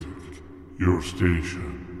your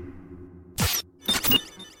station.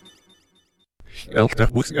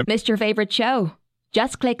 Missed your favourite show?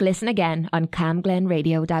 Just click listen again on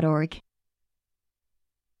camglenradio.org. Your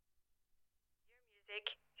music,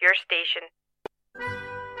 your station.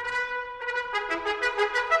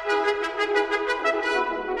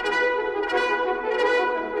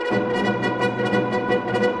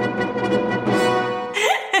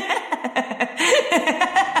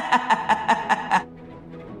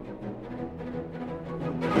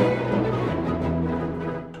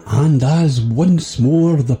 And as once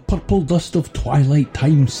more the purple dust of twilight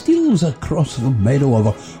time steals across the meadow of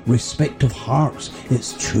our respective hearts,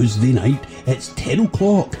 it's Tuesday night, it's 10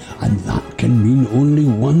 o'clock, and that can mean only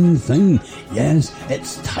one thing. Yes,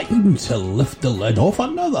 it's time to lift the lid off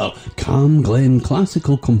another CamGlen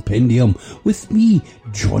Classical Compendium with me,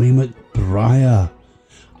 Johnny McBriar.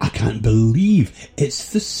 I can't believe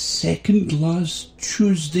it's the second last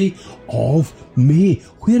Tuesday of May.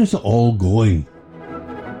 Where is it all going?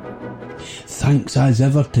 Thanks as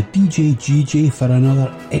ever to DJ GJ for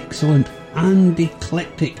another excellent and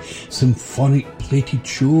eclectic symphonic plated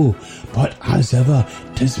show. But as ever,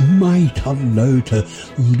 'tis my turn now to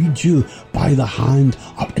lead you by the hand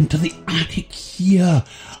up into the attic here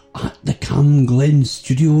at the CamGlen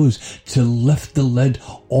Studios to lift the lid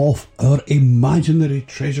off our imaginary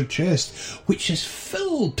treasure chest, which is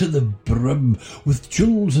filled to the brim with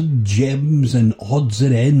jewels and gems and odds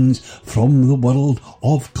and ends from the world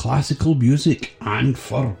of classical music, and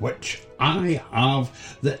for which I have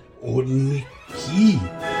the only key.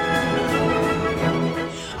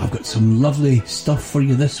 I've got some lovely stuff for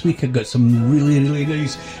you this week. I've got some really, really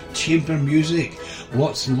nice chamber music,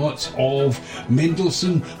 lots and lots of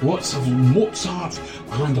Mendelssohn, lots of Mozart,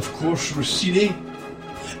 and of course Rossini.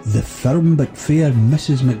 The firm but fair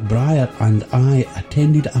Mrs. McBriar and I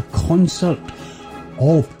attended a concert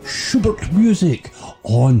of Schubert music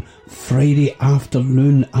on Friday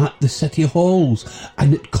afternoon at the City Halls,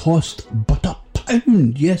 and it cost but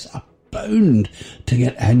 £1. Yes, £1 to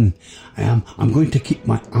get in. I'm going to keep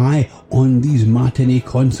my eye on these matinee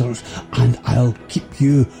concerts, and I'll keep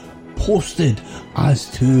you posted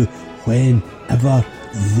as to whenever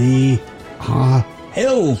they are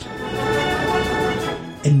held.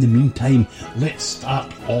 In the meantime, let's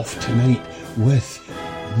start off tonight with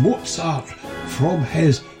Mozart from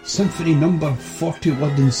his Symphony number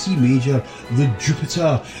 41 in C major, the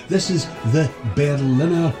Jupiter. This is the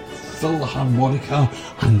Berliner Philharmonica,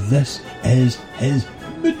 and this is his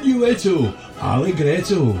Minuetto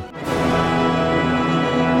Allegretto.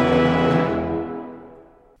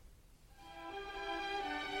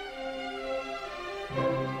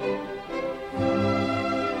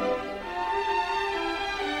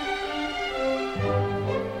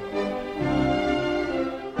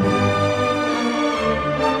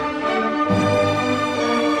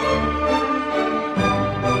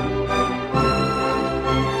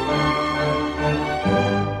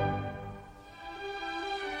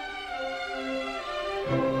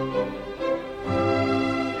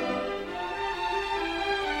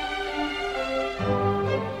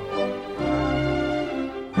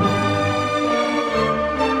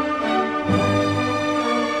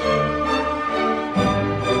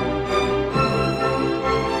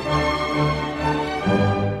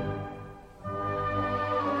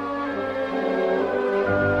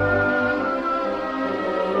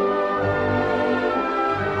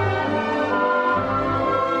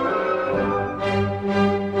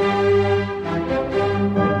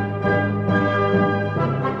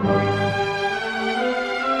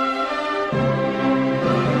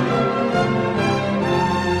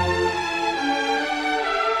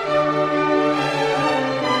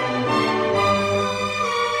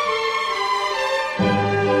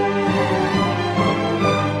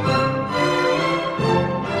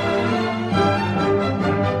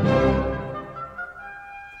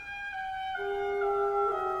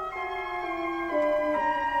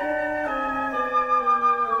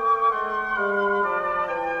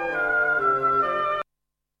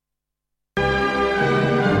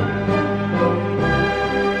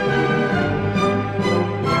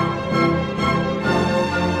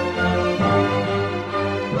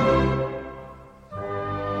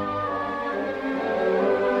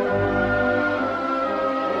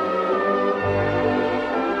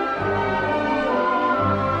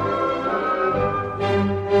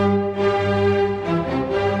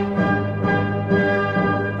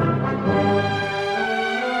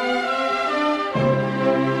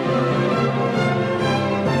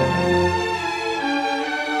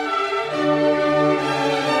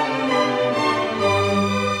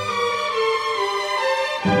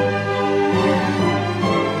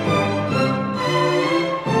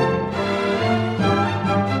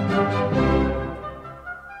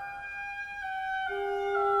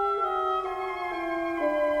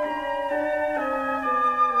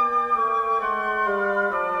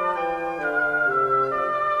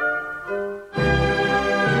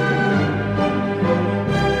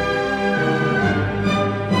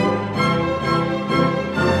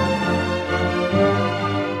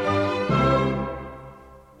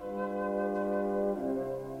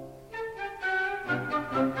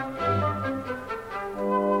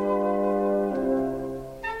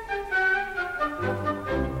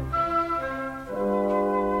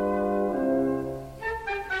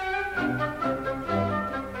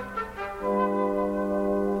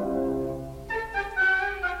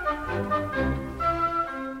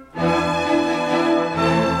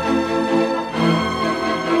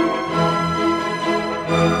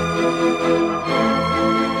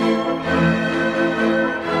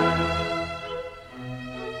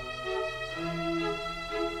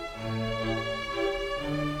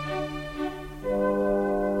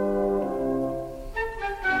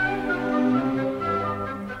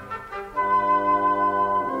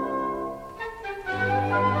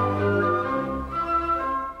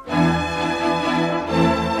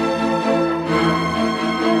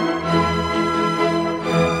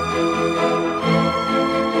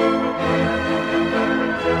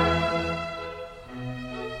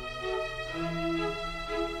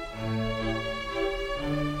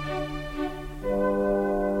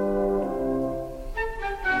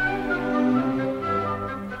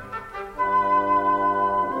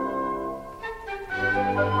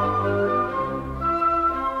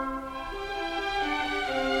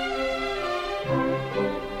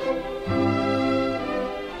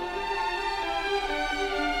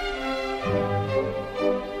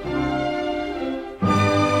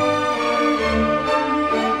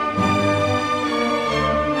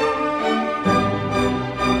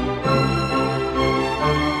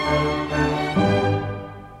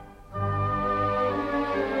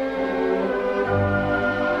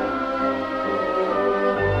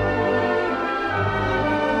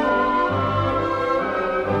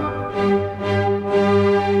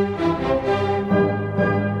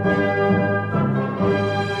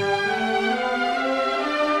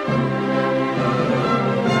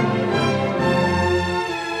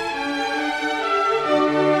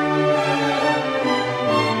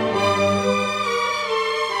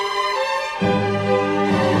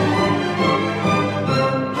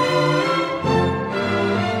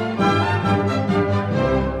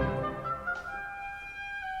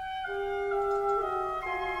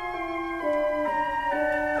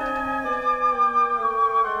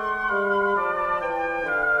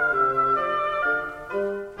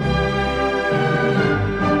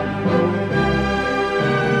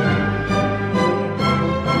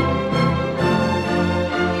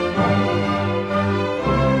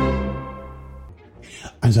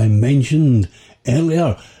 mentioned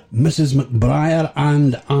earlier, Mrs. McBriar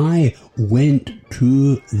and I went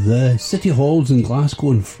to the City Halls in Glasgow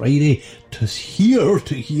on Friday to hear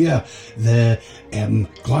the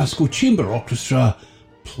Glasgow Chamber Orchestra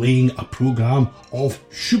playing a programme of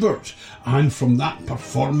Schubert. And from that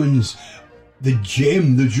performance, the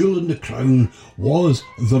gem, the jewel in the crown, was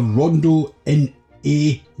the Rondo in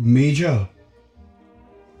A major.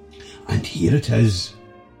 And here it is.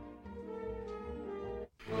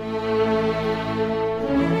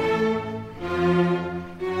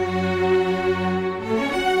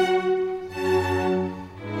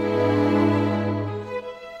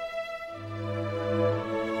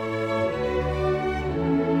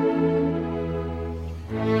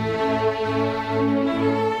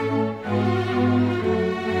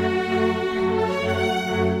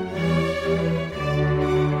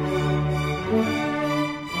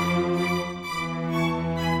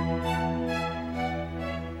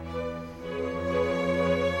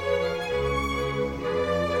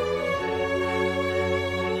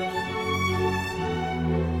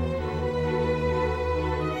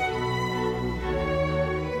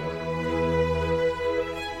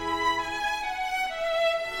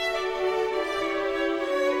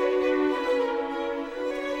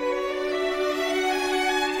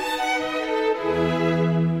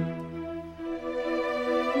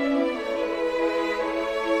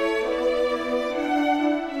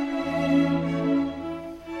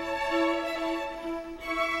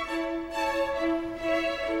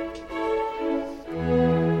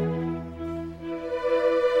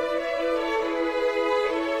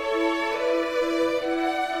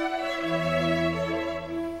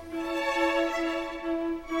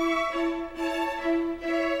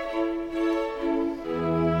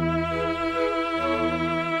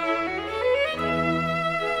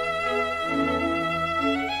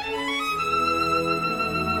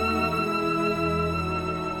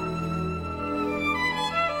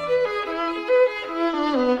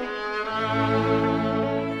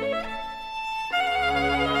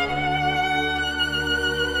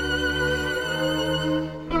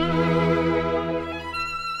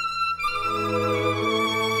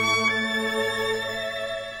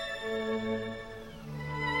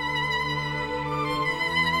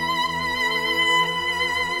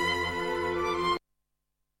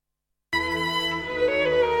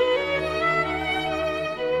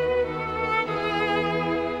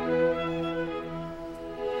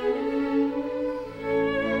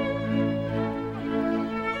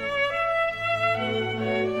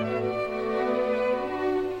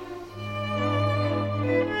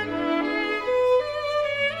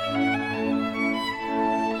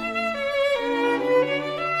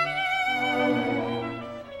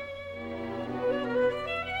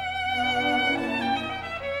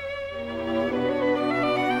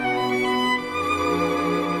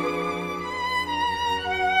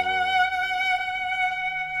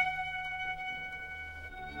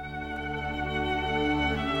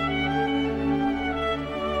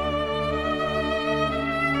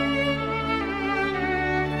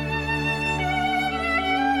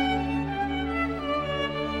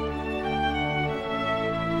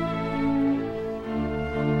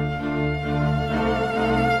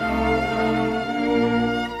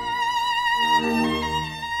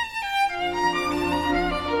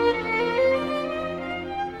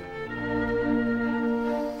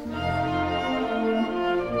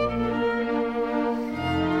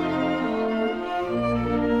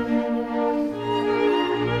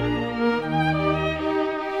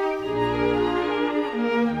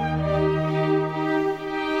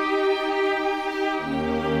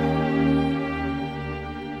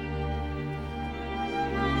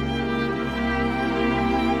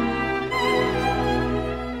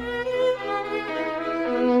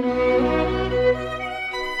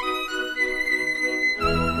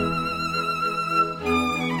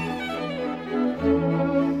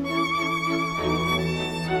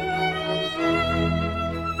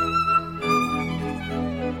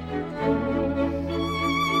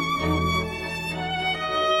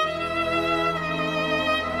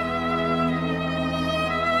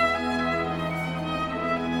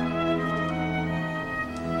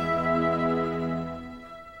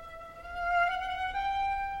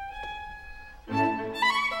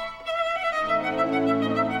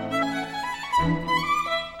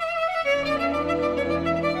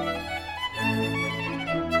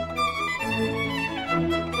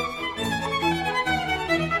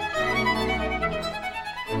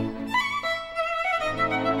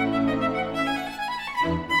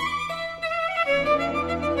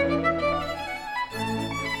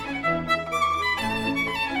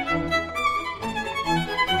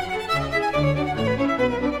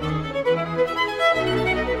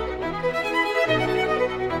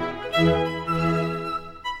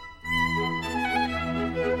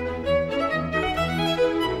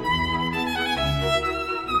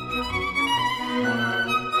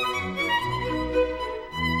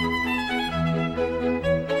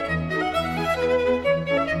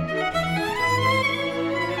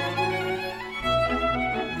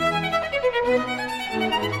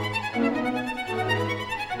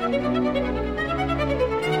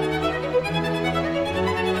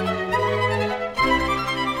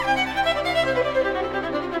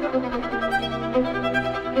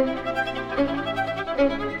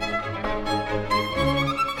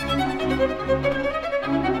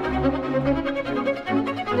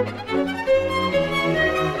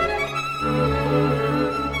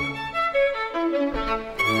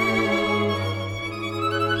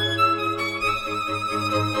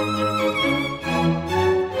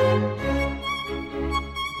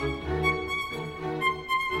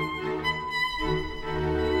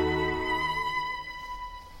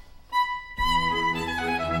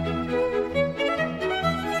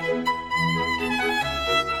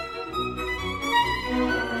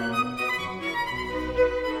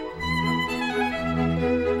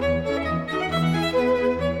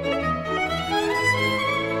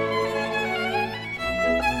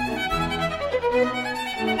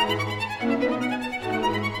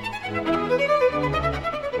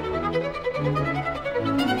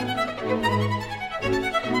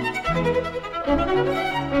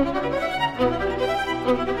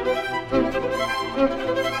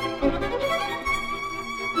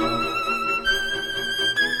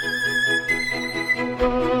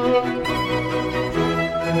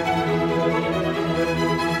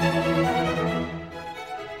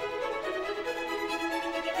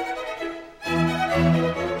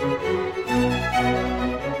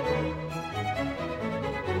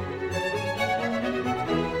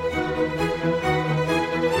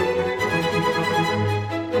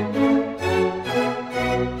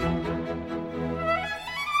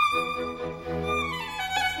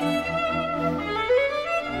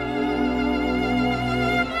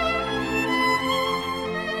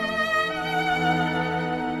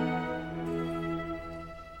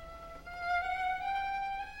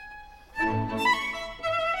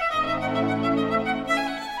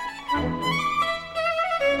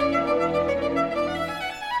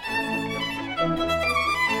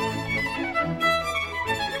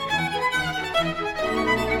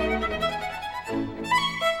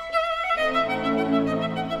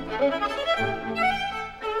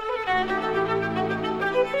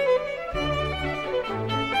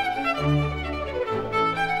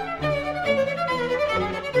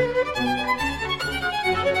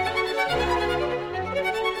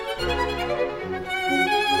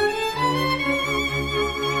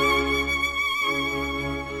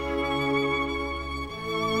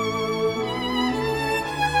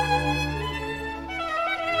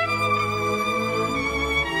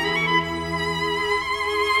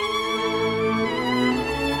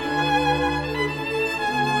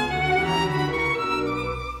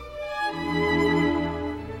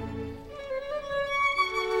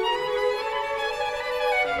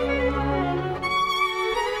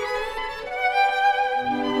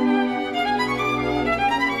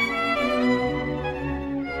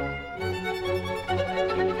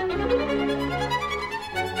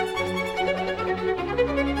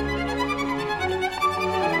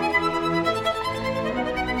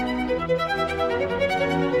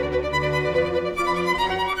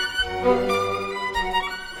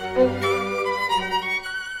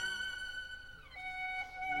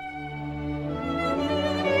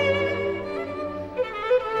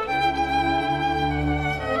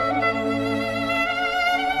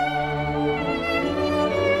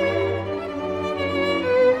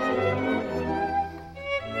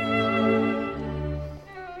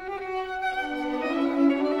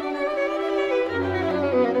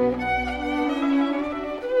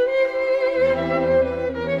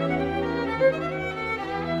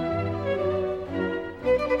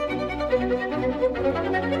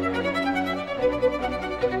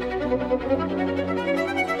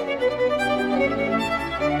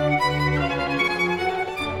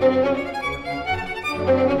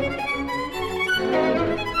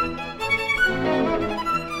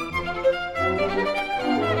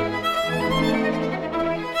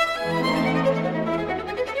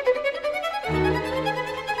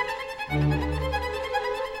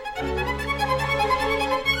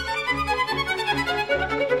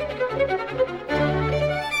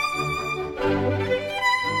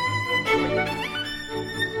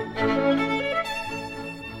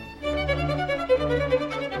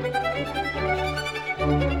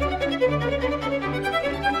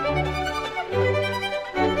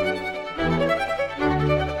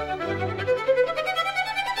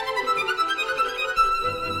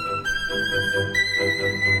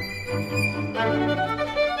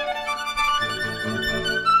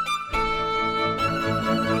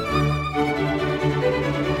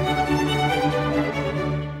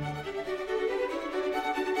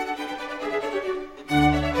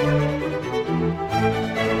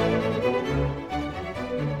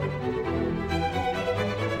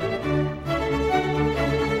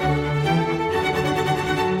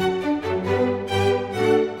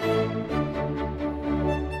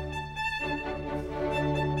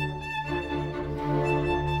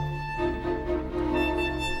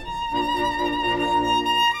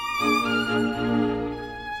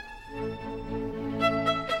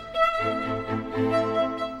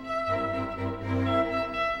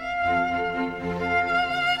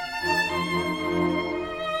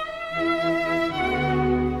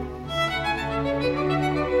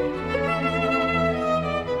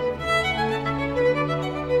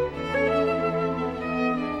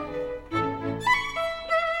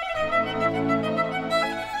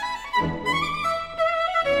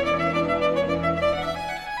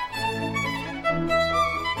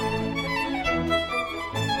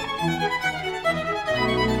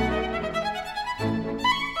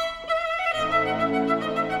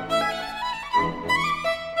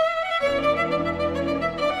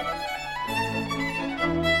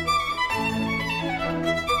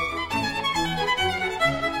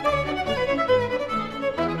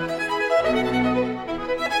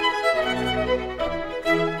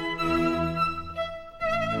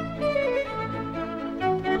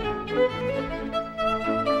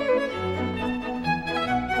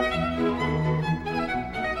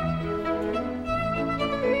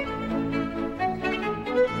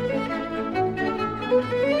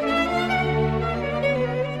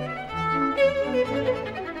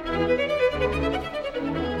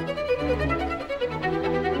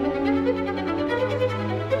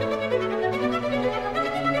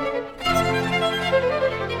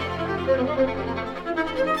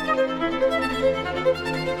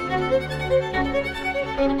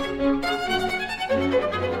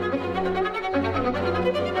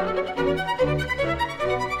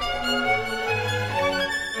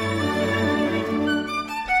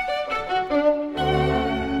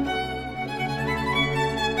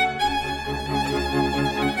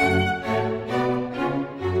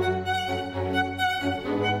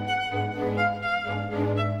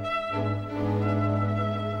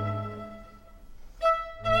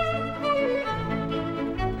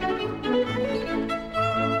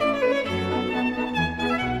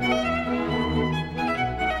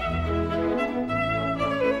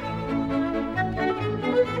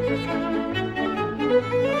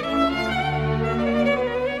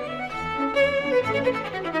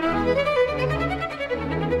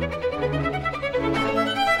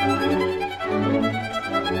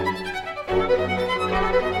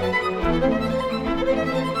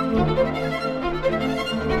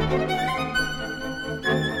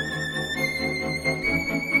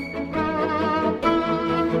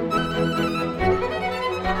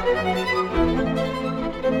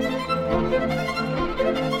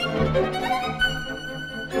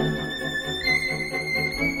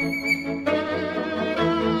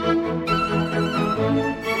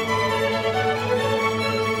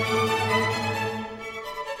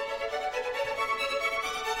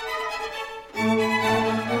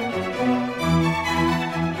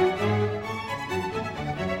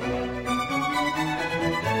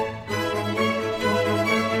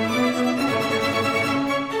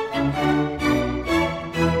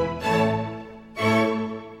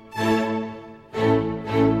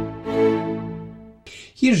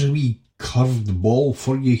 Here's a wee curved ball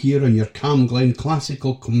for you here on your CamGlen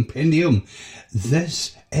Classical Compendium.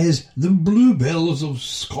 This is the Bluebells of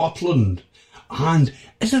Scotland. And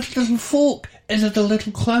is it a little folk? Is it a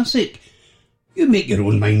little classic? You make your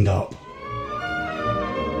own mind up.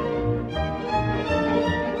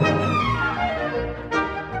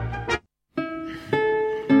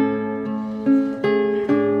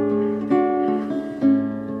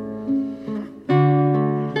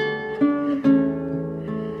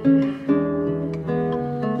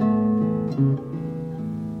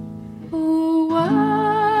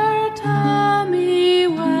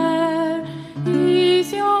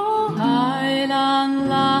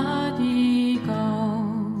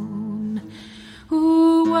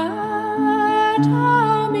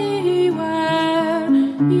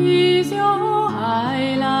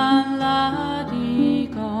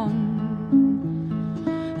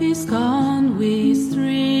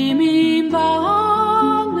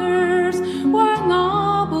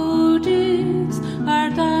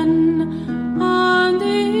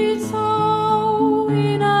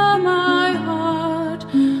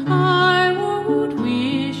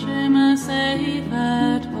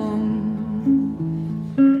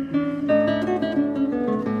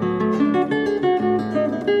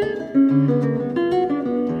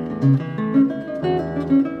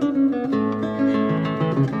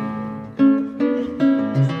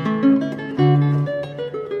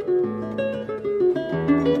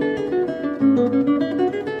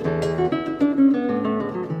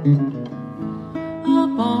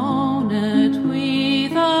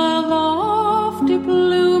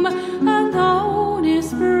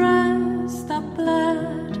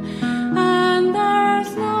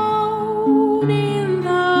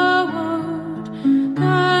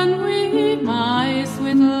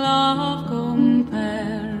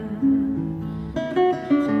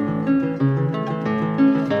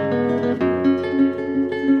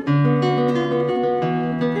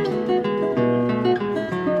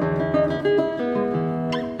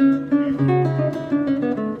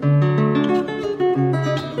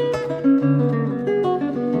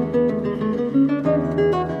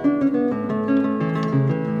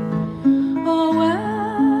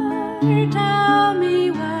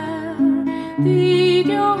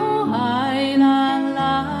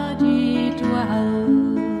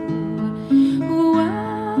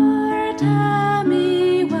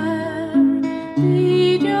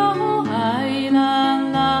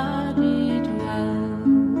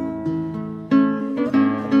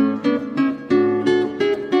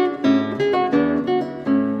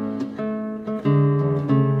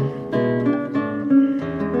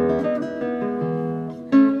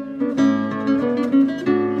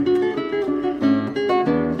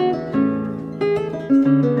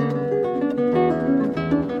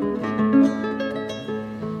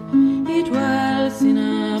 us in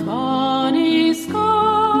a bonny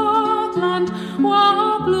Scotland,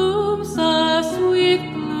 wha blooms the sweet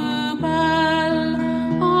bluebell,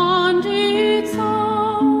 and it's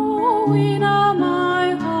so in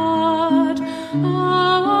my heart,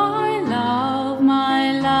 how I love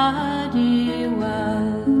my laddie well.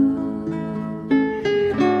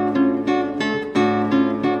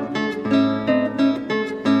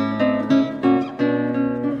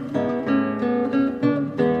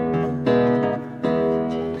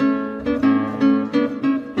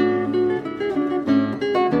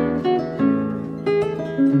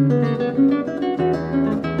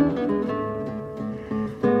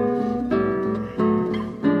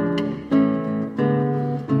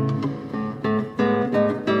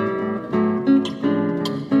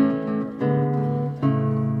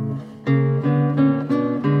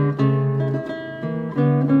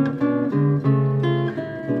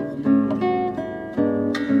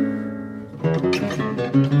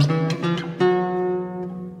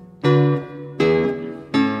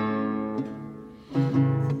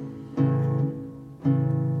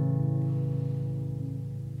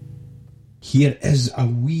 Here is a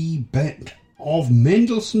wee bit of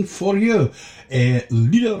Mendelssohn for you,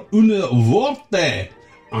 Lieder ohne Worte,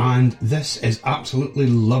 and this is absolutely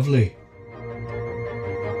lovely.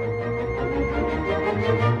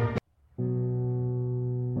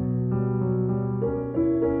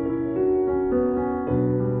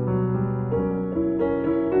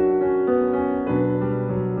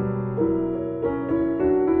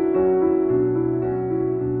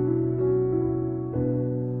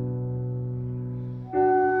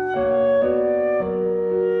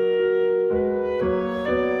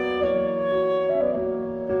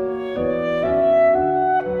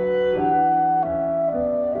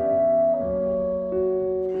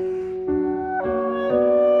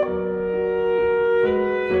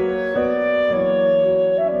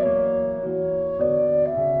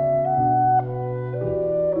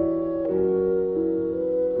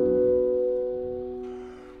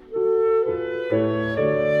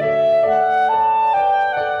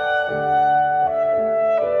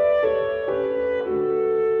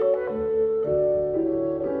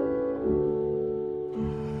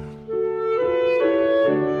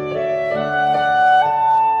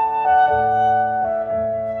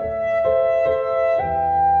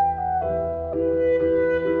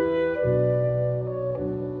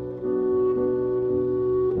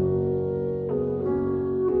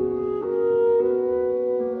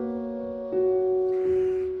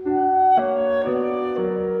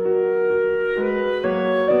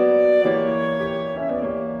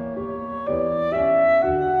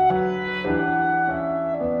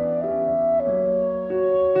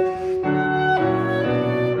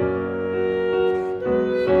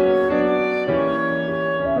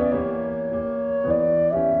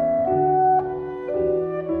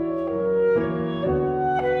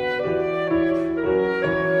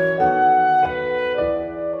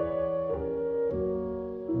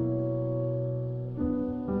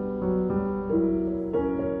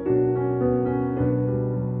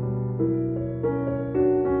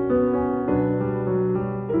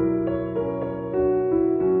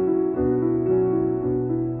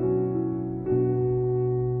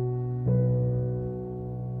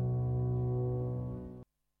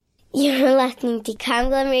 You're listening to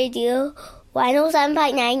CamGlen Radio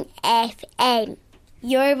 107.9 FM.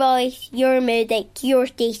 Your voice, your music, your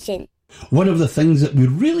station. One of the things that we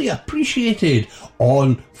really appreciated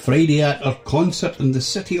on Friday at our concert in the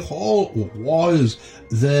City Hall was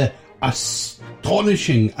the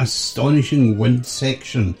astonishing wind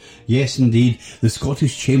section. Yes, indeed, the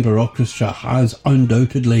Scottish Chamber Orchestra has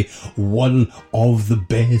undoubtedly one of the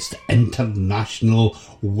best international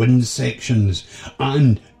wind sections.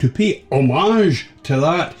 And to pay homage to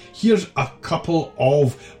that, here's a couple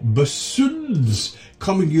of bassoons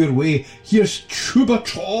coming your way. Here's Tuba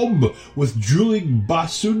Trob with dueling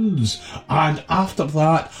bassoons, and after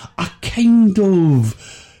that, a kind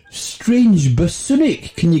of strange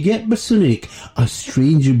bassoonic. Can you get bassoonic? A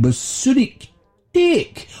strange bassoonic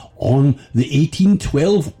take on the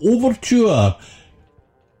 1812 overture.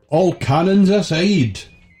 All cannons aside.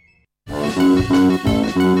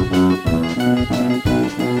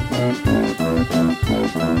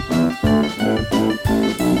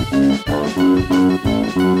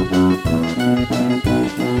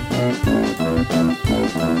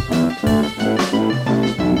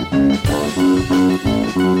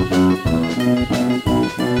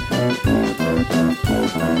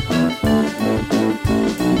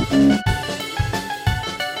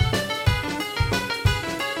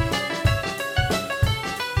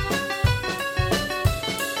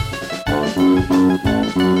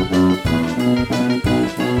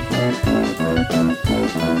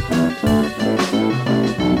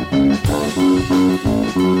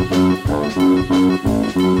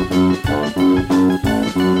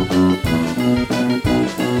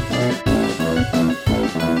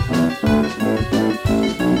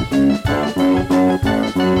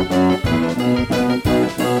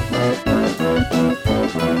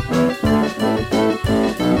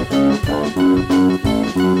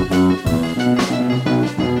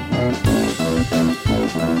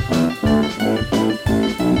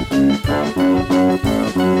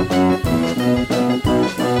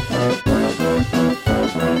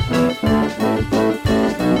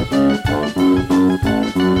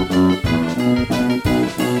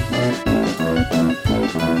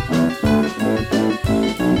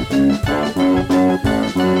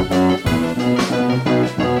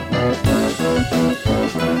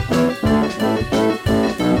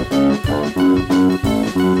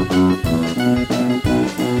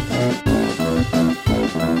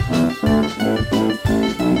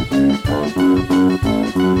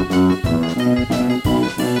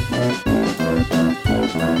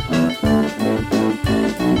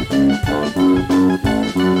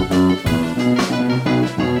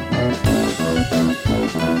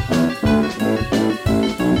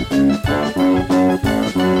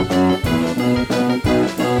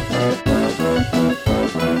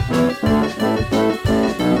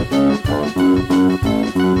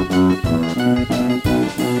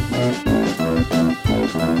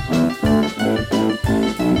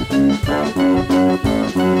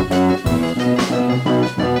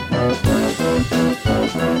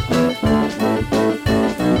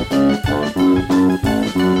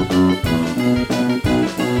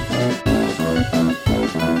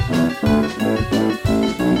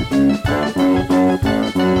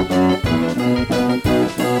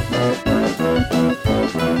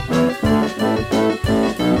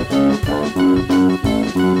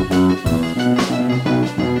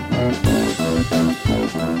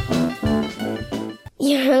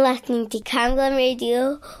 listening to CamGlen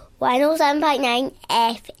Radio 107.9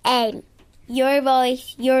 FM. Your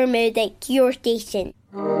voice, your music, your station.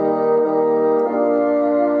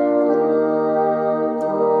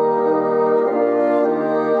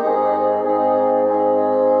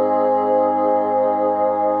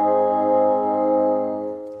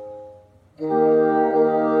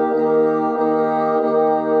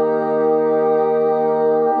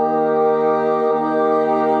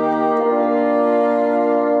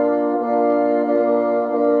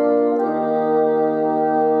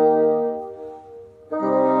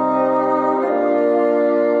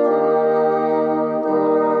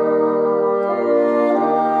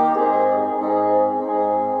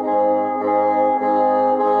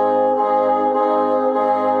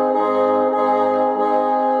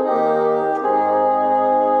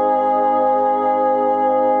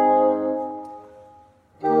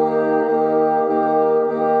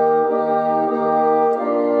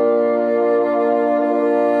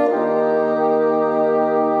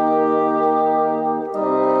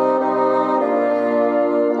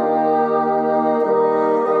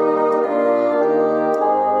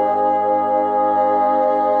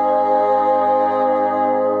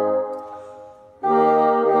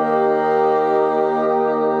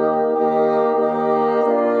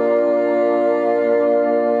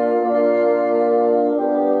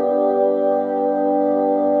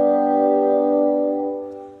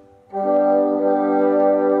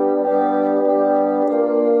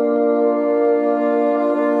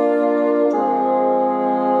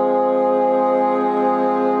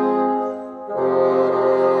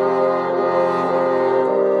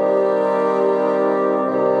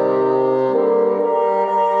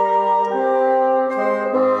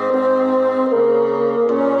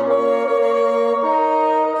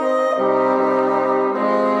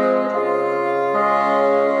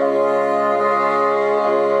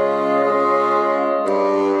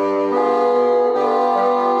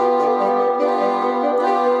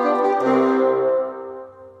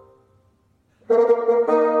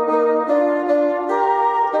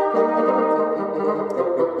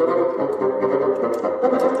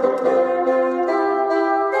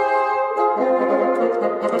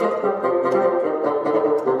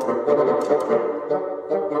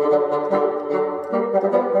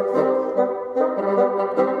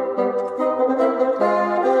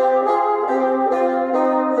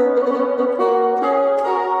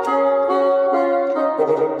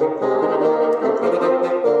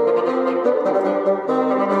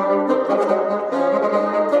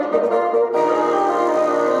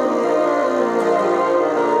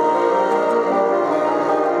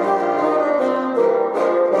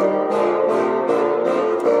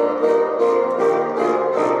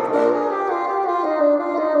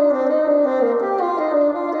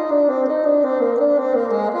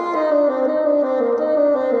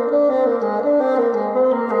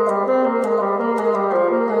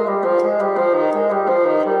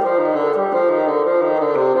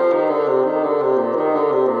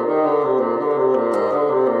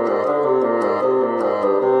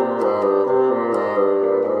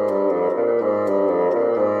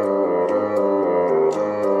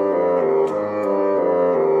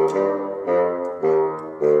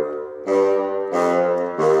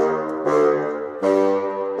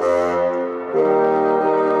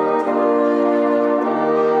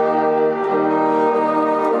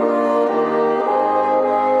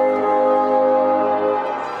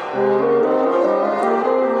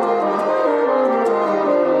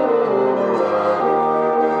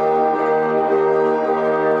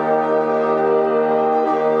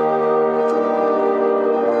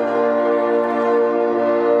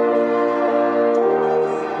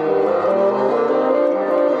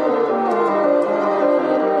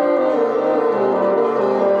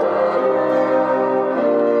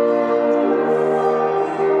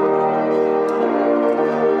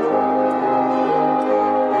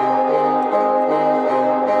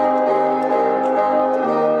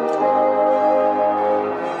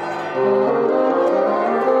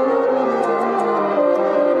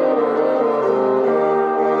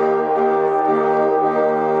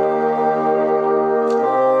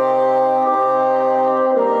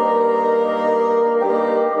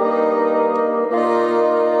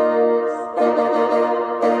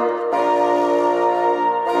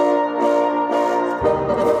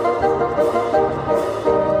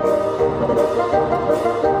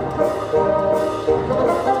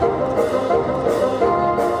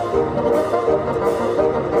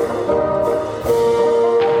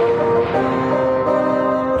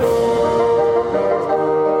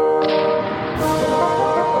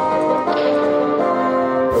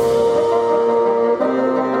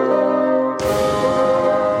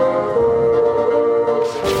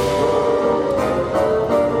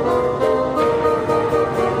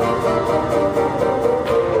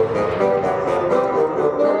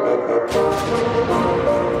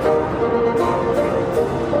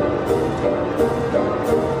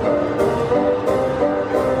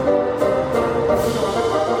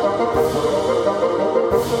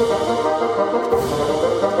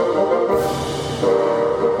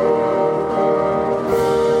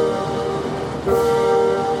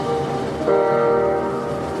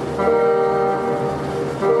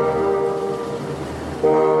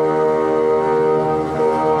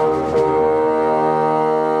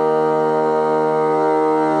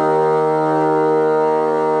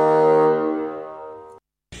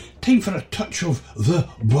 time for a touch of the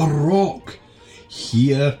Baroque.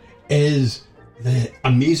 Here is the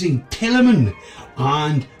amazing Telemann,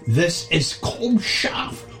 and this is called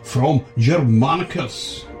Schaff from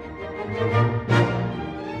Germanicus.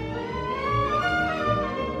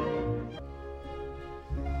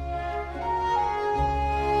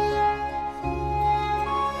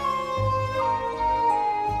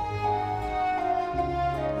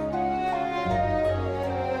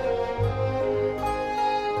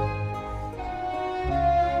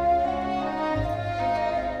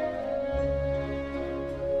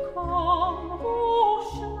 Come,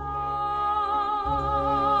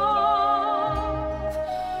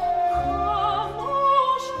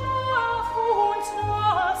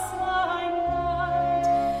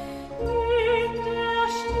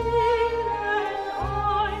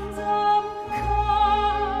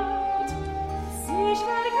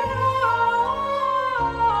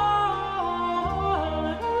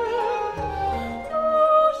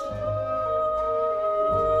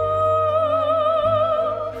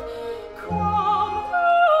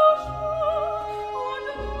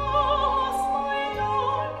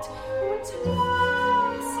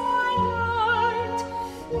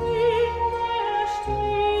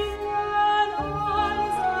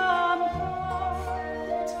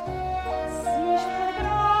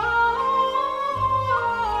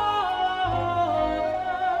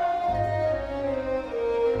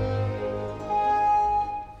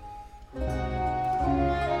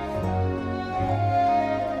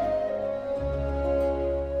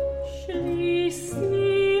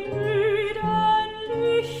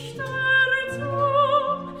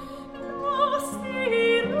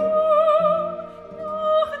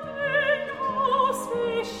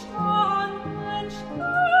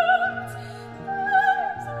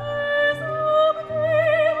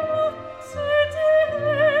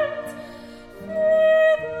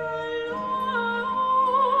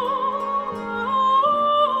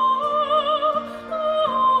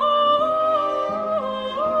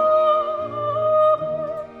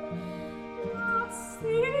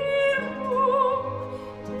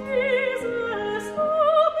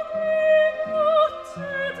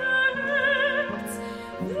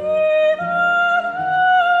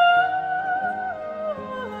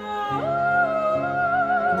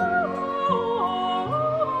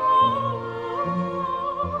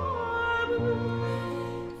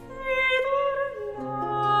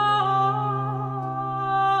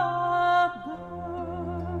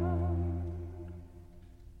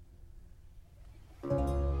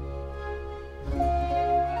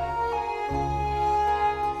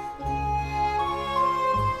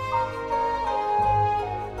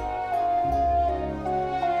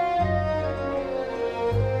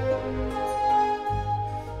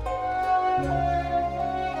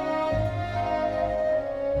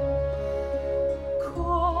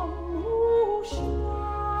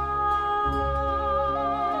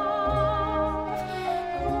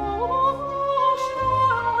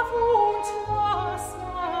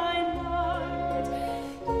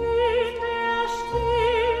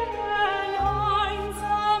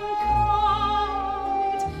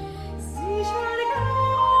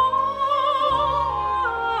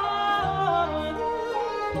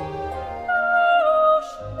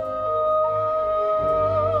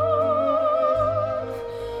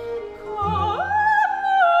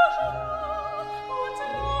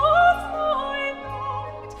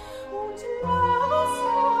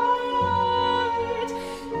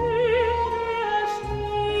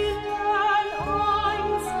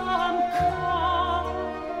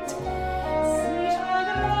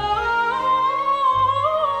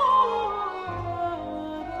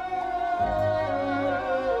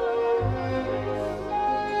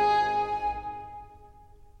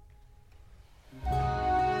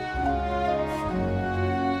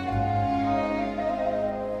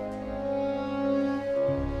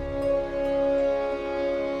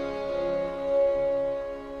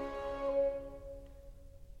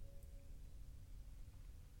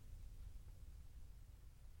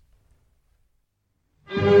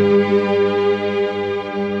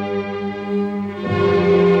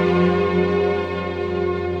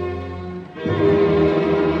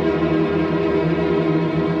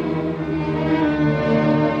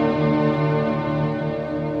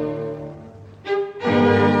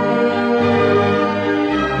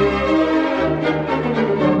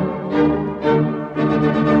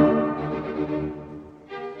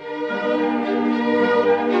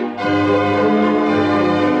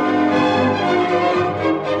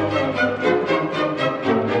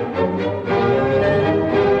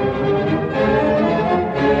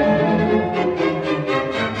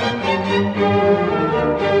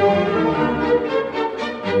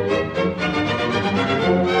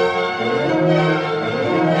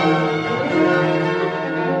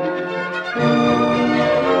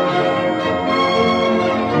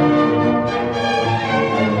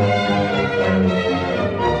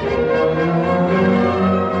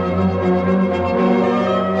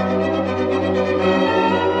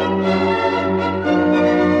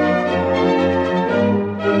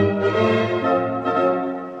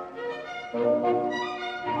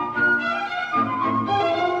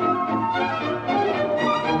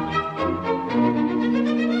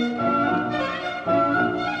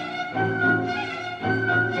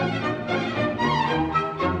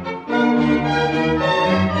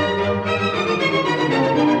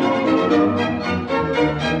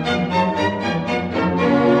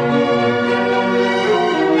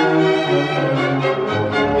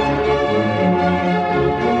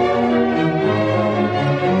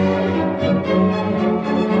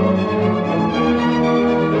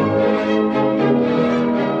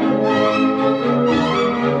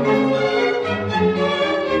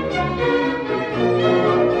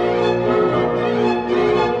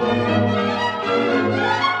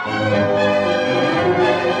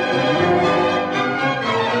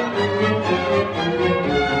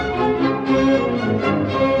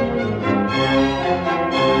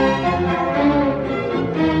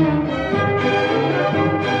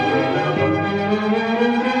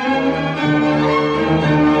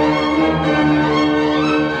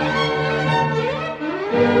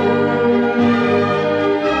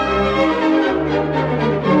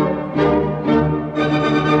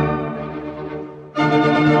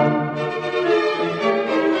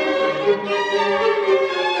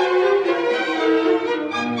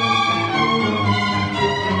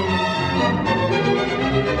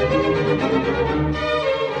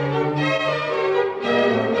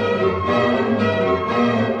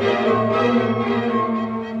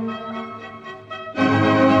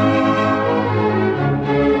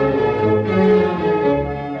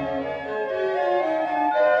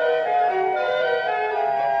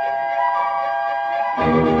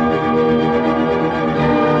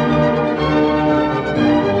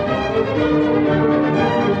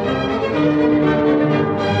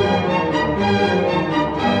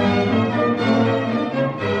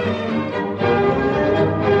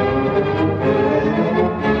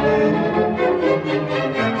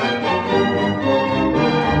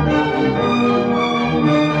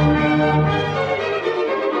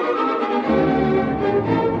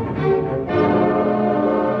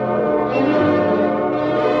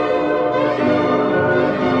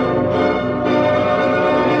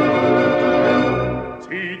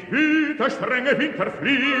 strenge Winter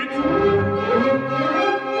flieht.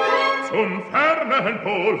 Zum fernen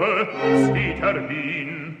Pole zieht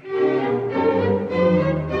Wien.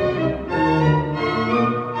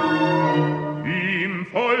 Ihm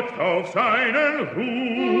folgt auf seinen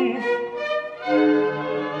Ruf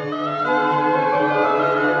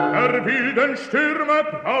wilden Stürme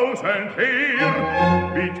brausend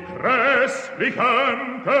her mit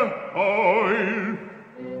grässlichem Geheul.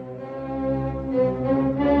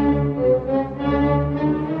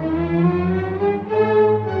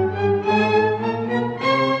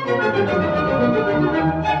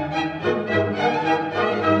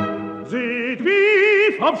 Seht,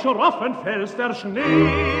 wie vom schroffen Fels der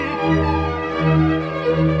Schnee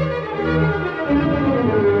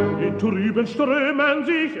in trüben Strömen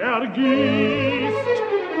sich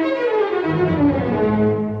ergießt.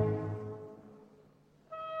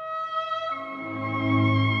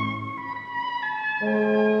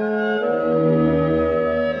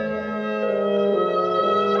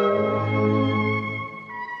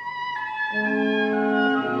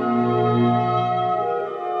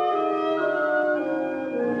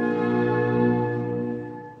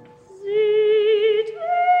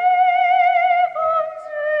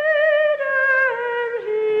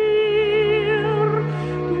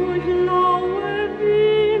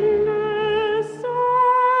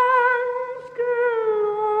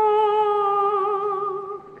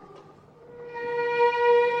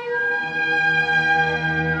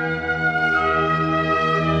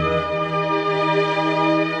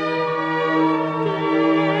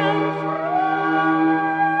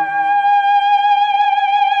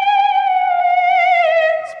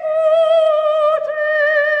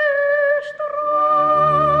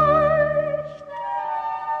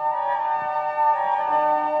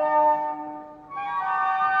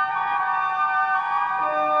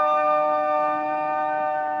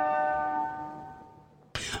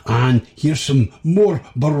 And here's some more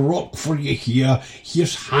Baroque for you here.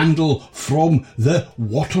 Here's Handel from the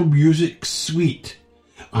Water Music Suite.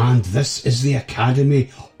 And this is the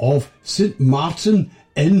Academy of St. Martin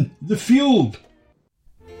in the Field.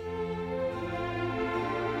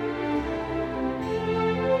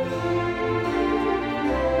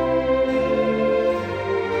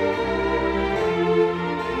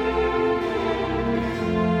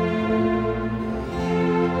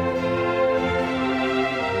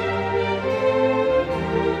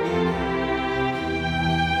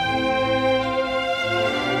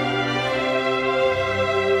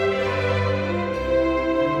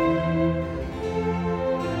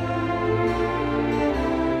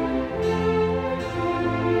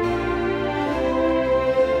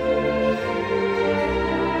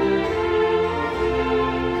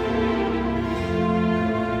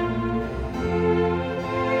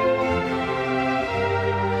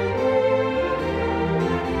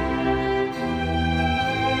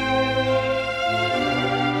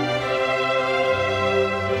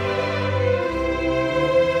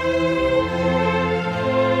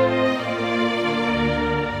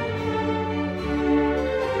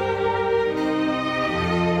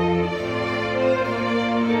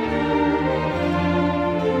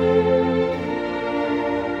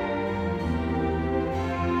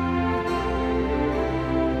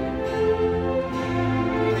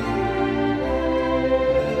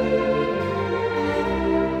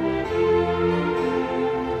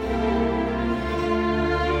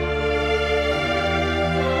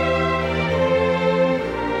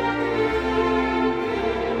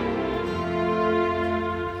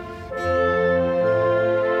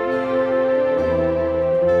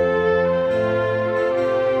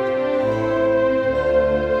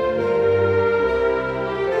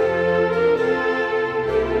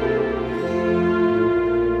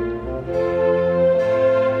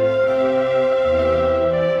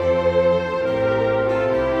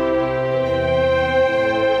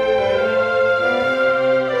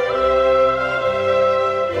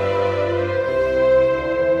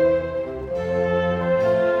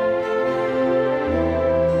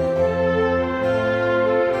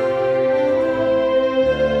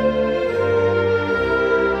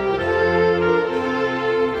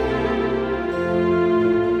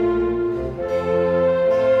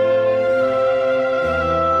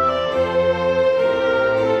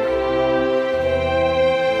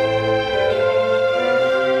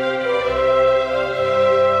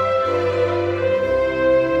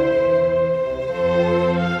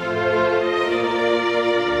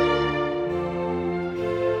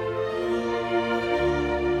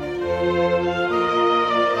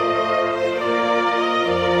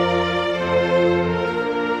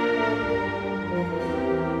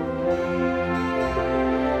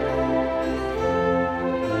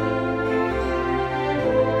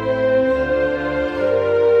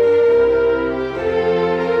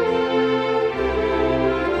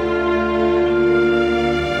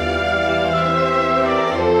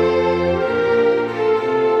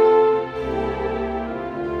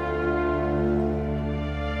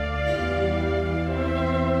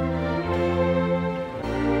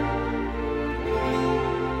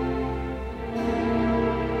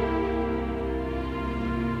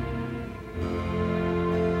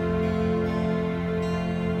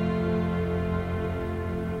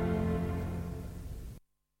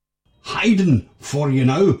 Haydn for you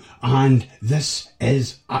now, and this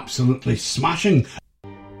is absolutely smashing.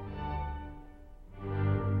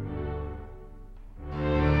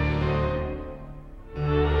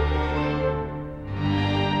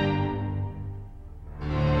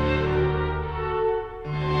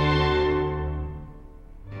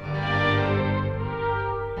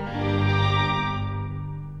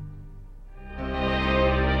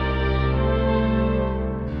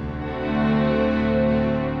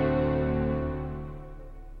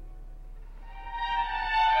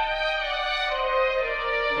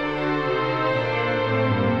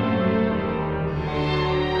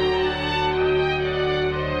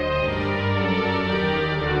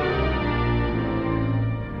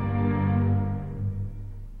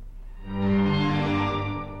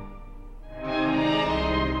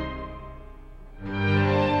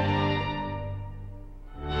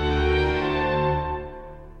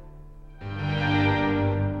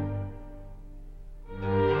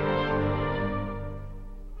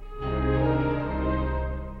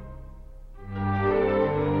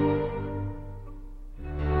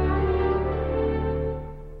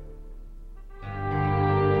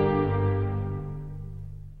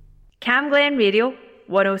 CamGlen Radio,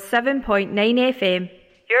 107.9 FM.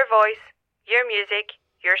 Your voice, your music,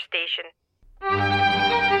 your station.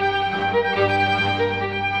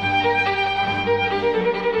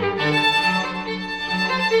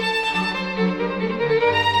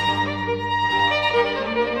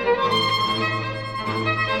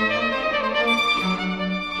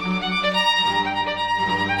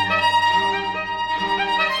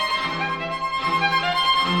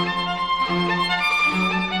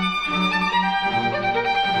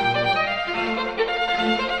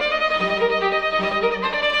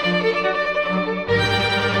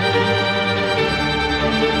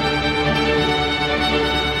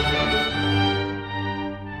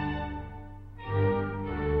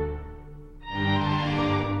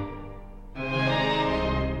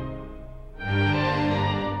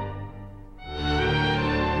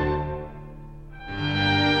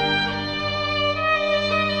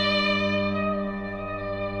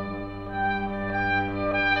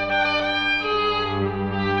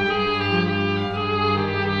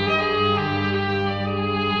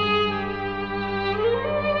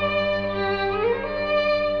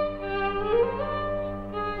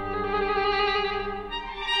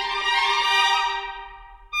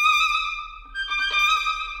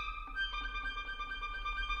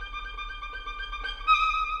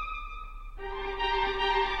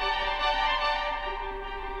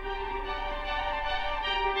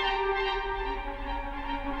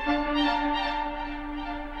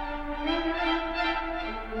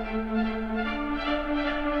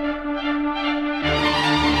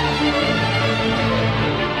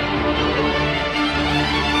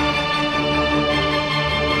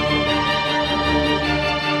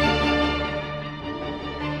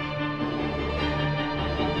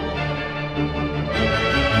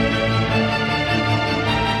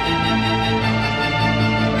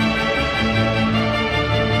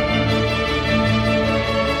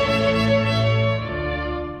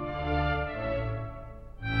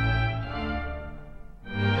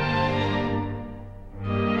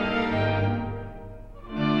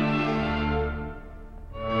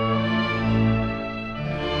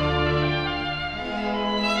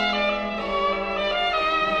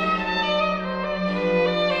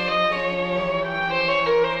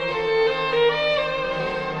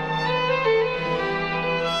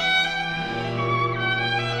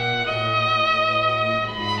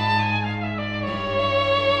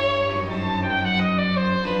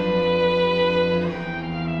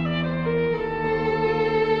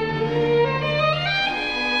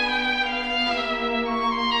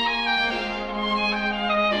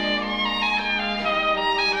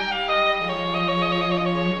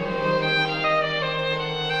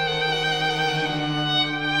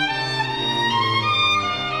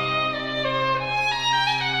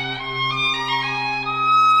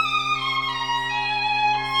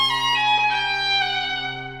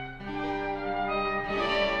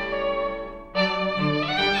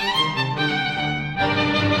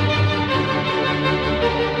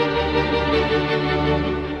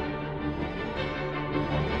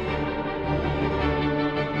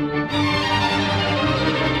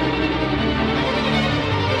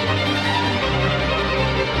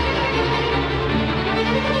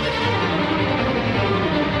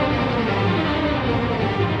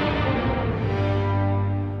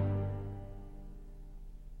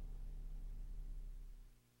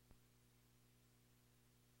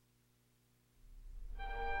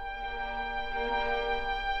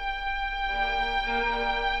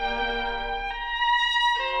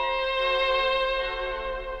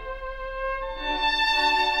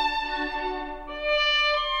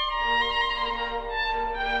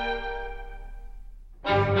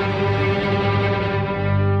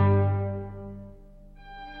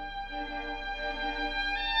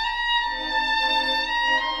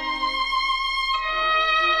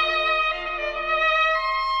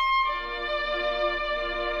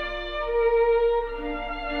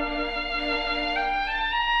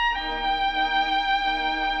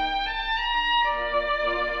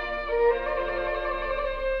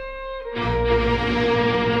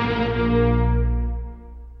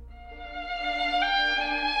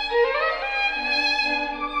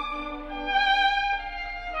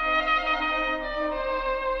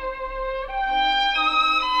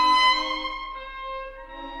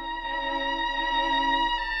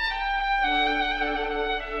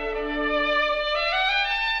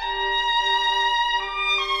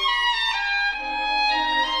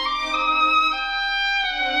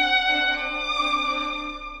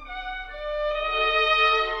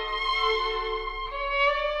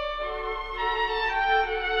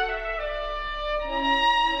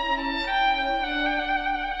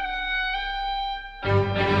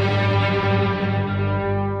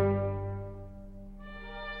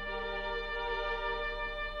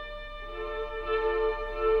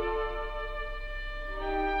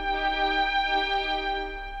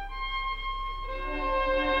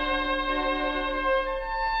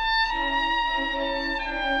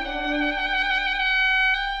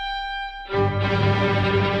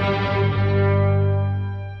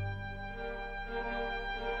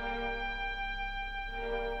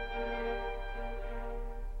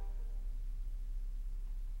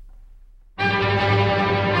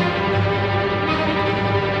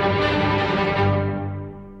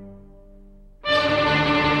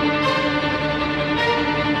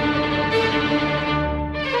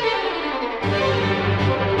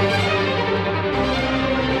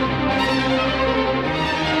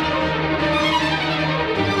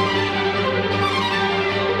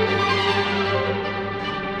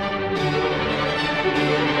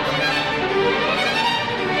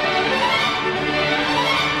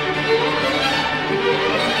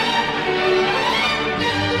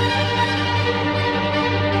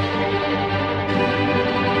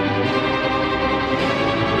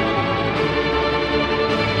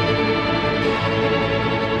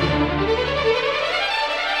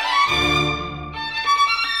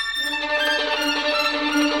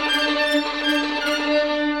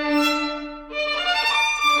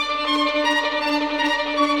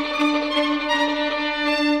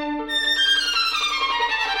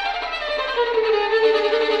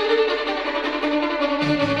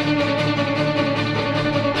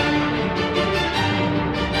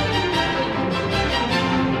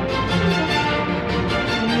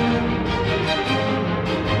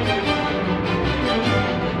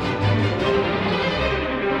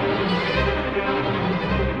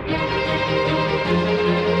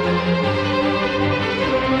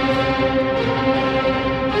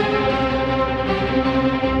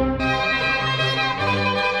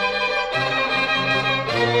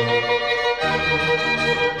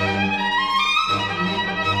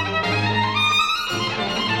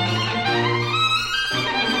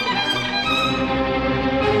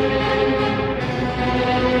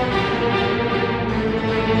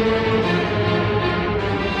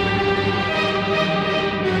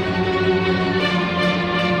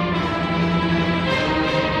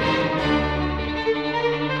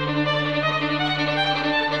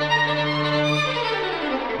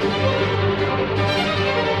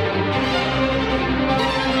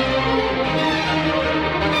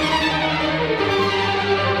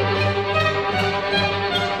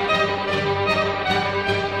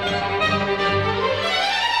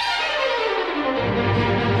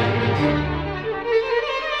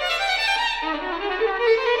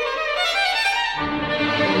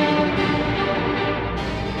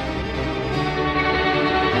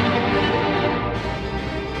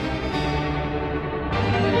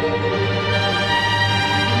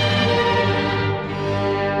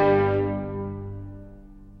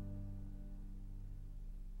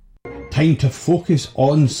 time to focus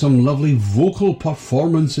on some lovely vocal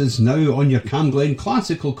performances now on your CamGlen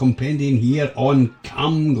Classical Compendium here on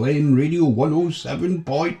CamGlen Radio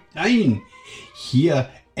 107.9. Here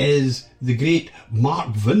is the great Mark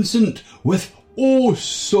Vincent with O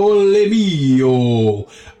Sole Mio.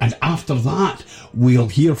 And after that, we'll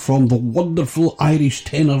hear from the wonderful Irish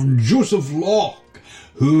tenor Joseph Locke,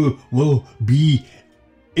 who will be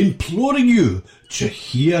imploring you to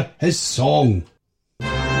hear his song.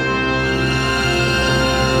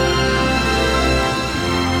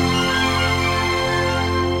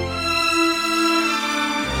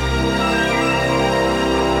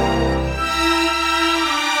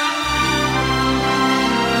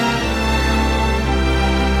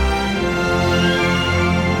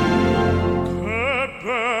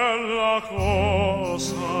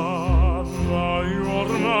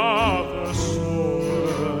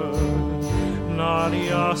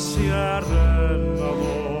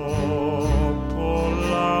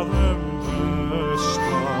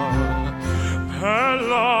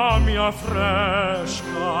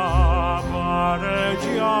 Fresca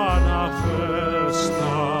pareggiana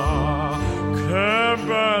festa, che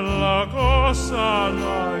bella cosa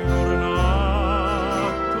la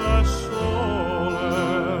giornata sole,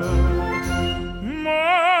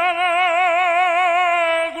 mare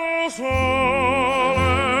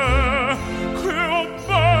sole, che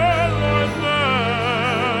bella è te,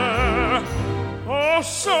 o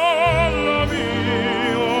sole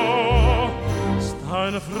mio, sta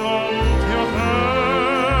in fronte.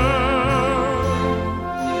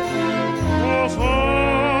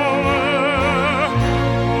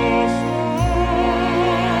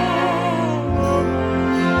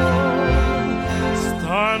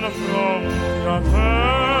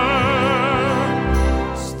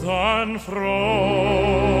 Stand fronte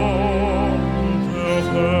a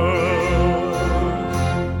te.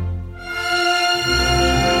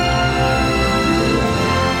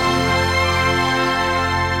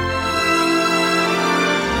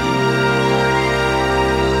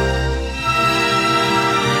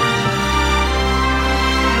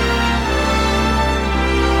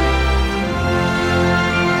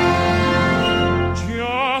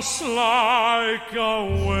 Just like a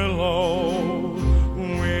willow,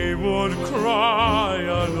 we would cry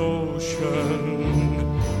an ocean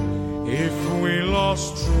if we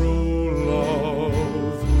lost true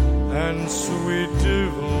love and sweet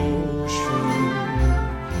devotion.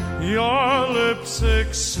 Your lips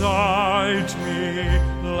excite me,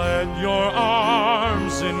 let your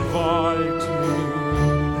arms invite me,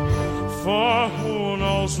 for who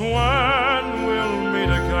knows when we'll meet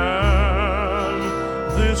again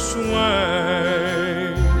this way.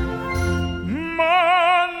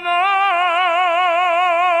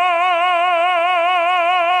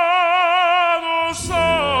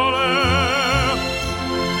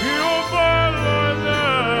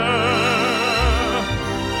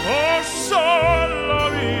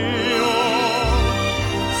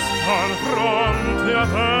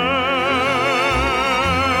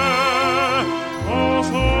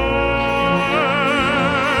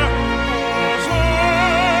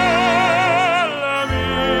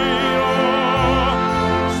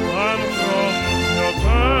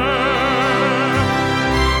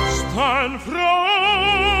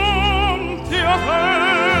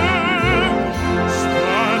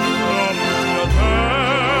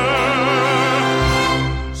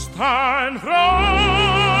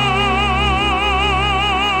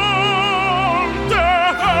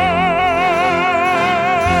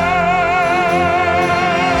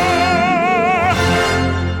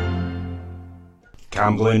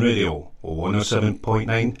 CamGlen Radio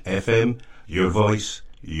 107.9 FM, your voice,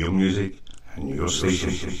 your music, and your station.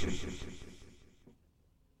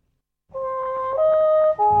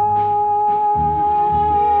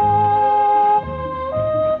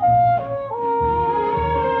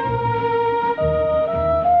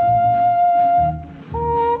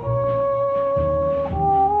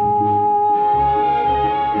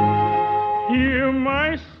 Hear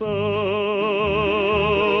my song,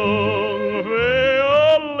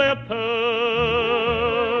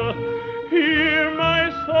 hear my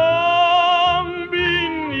song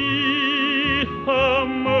beneath the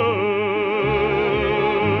moon.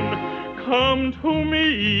 Come to me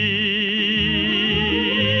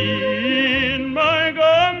in my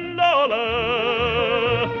gondola,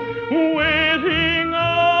 waiting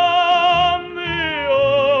on the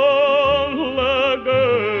old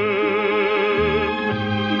lagoon.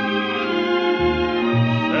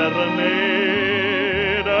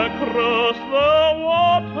 Serenade across the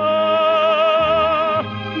water.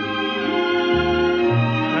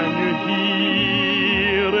 Can you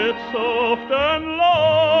hear it so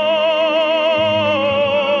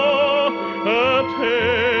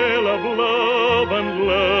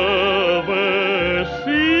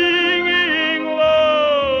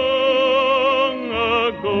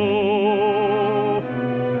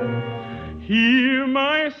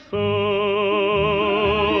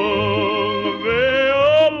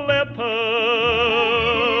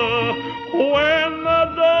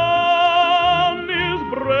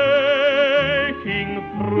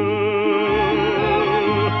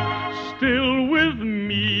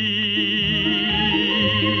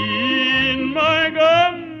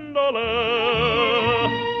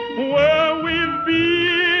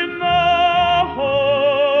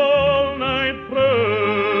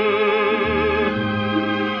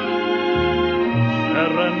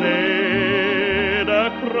laid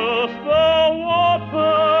across the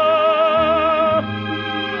water.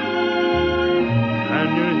 Can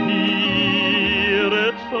you hear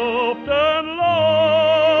it soft and low?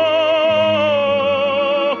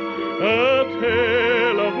 A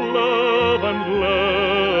tale of love and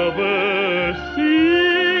lovers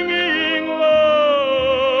singing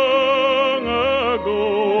long ago.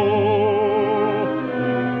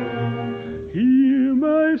 Hear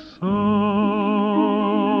my song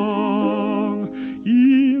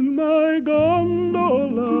in my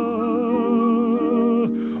gondola,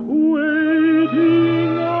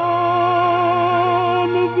 waiting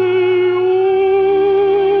on the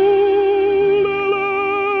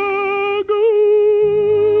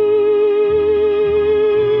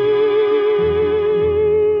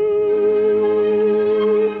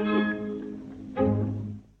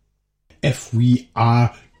If we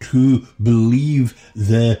are to believe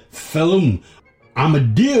the film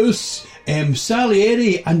Amadeus,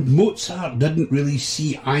 Salieri and Mozart didn't really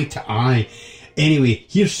see eye to eye. Anyway,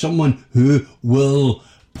 here's someone who will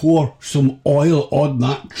pour some oil on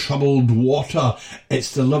that troubled water.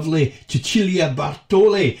 It's the lovely Cecilia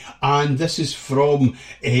Bartoli, and this is from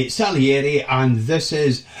Salieri, and this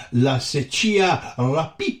is La Secchia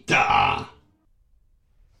Rapita.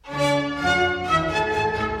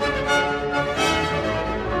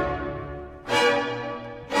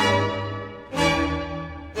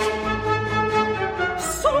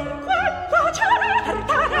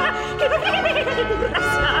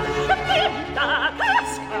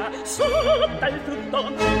 Sotto il frutto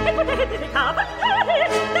e potete cavallare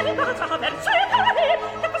delle casa verso i cari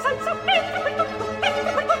che passanza entra per tutto e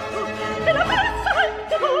la pezza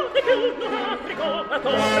anche vuole più non ha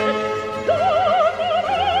ricovatore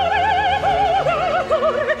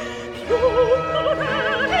più non ha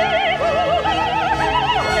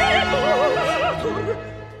ricovatore.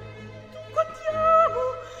 Dunque andiamo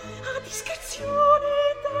a discrezione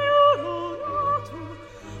deodorato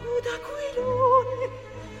da Aquilone.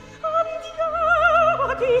 Andiamo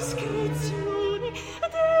a discrezione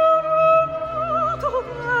deodorato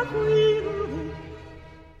da Aquilone.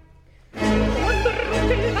 Quando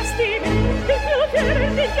rompe il mastino, il più fiero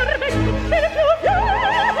il miglior vento, il più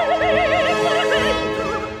fiero il miglior vento.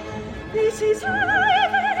 E si sta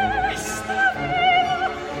vivo,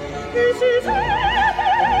 e si sta vivo,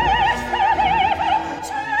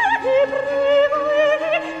 c'è di primo e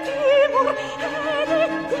di timor, c'è di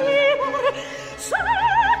primo e di timor, c'è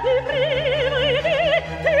di primo e di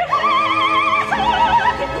timor.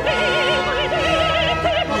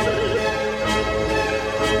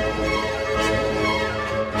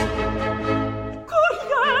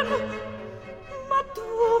 Corriamo, ma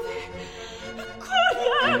dove?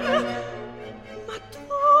 Corriamo, ma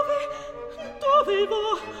dove? Dove vo?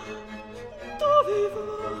 Dove vo?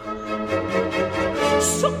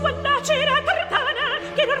 Su quella cera tartana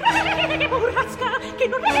che non vede che burrasca, che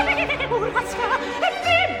non vede che burrasca, e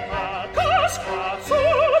prima casca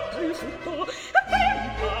sotto il frutto, e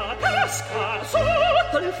prima casca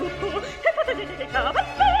sotto il frutto, e potete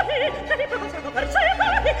cavallare, che vi passano per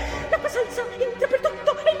separare, la passanza entra per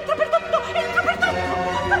tutto, entra per tutto, entra per tutto,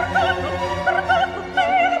 per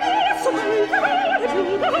verso il terrore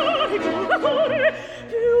più non ha ricovatore,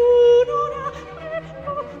 più non ha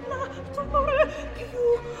regolatore, più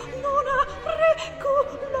non ha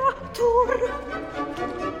regolatore.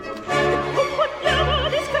 Andiamo a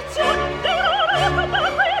discrezione deodorato da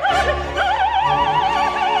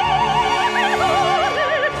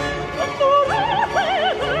Aquilone, quando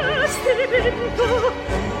reste vento,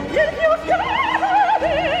 il più fiero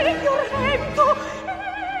miglior vento, e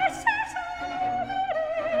se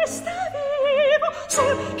sta vivo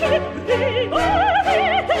sul che prima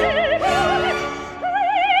vedevole, e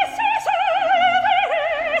se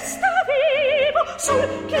sta vivo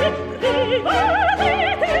sul che prima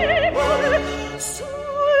vedevole,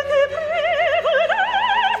 sul che prima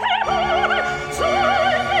vedevole,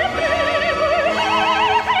 sul che prima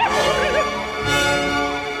vedevole.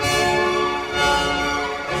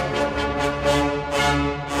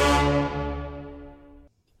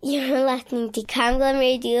 You're listening to CamGlen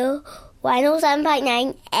Radio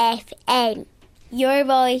 107.9 FM. Your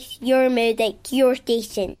voice, your music, your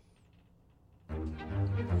station.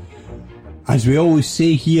 As we always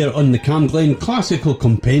say here on the CamGlen Classical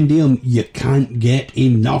Compendium, you can't get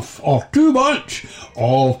enough or too much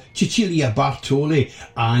of Cecilia Bartoli,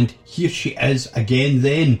 and here she is again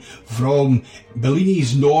then from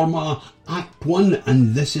Bellini's Norma Act 1,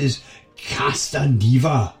 and this is Casta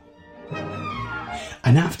Diva.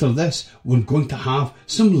 And after this, we're going to have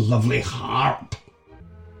some lovely harp.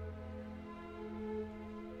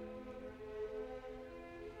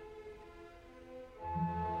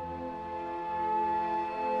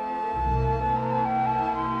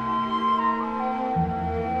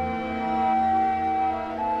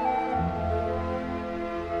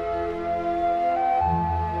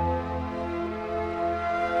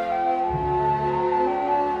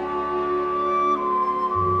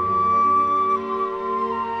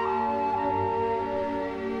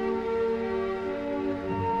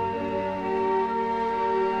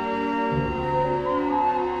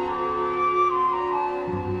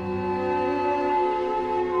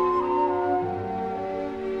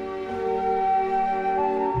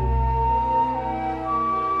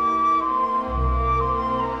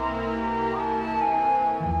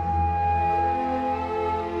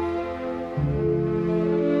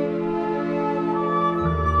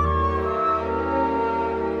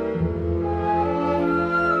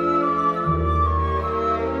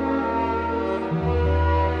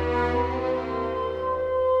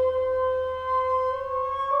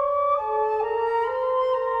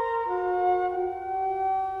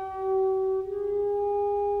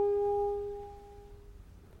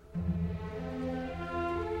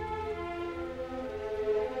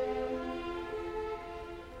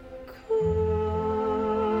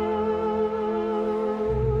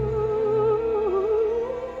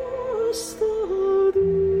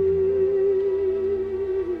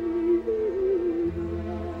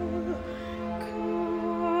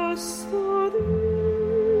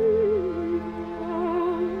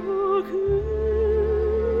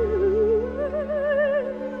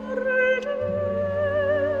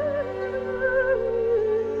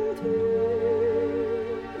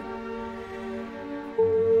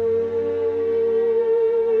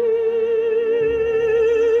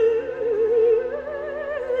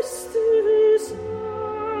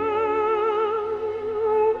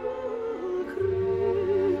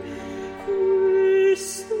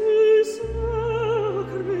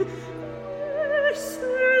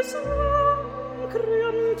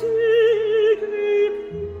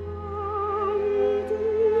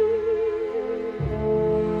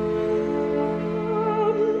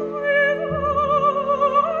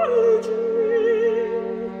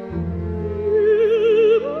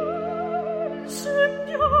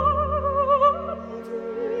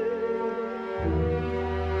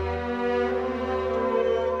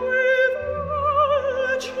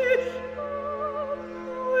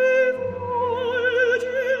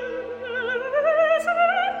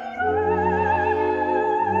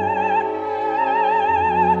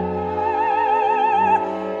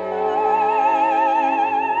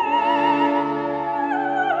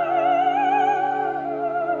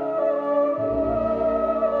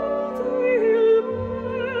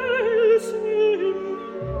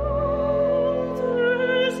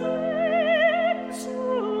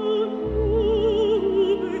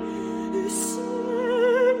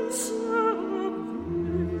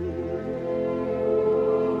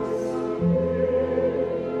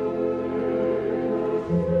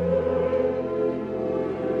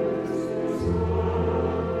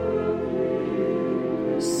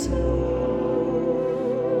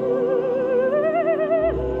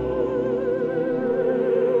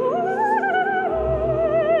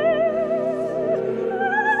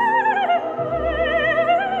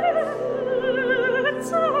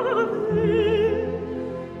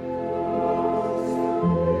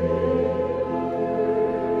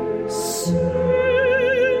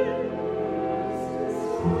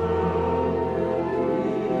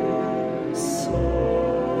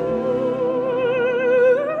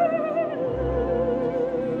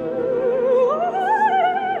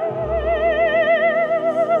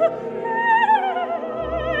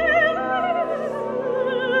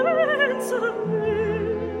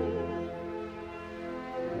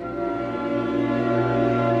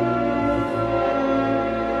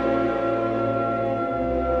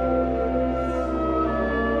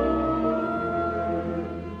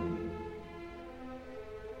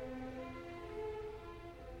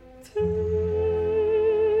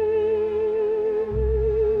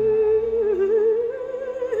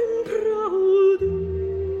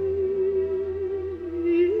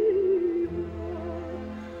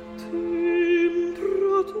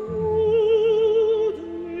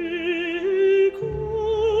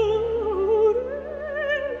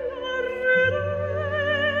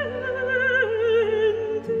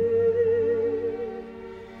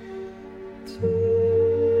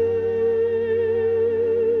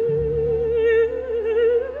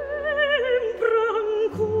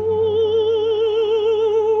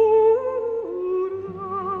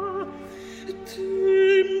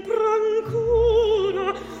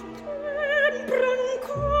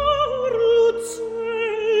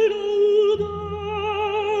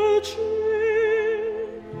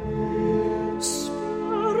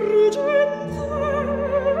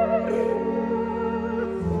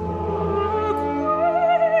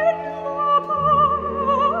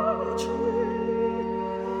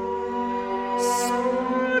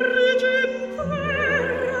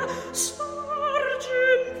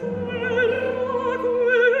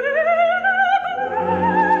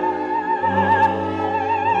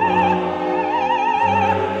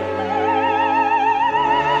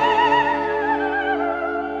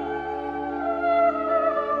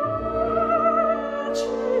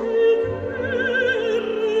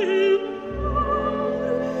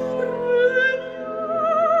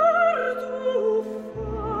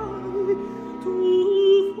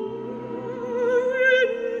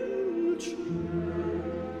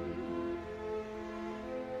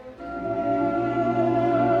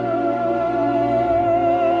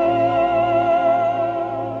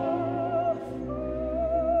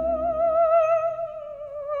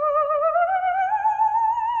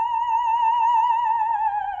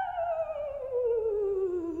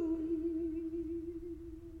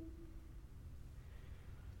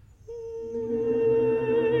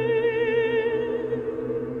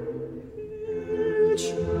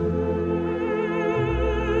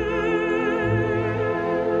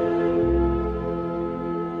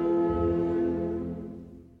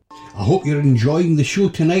 I hope you're enjoying the show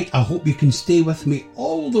tonight. I hope you can stay with me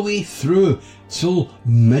all the way through till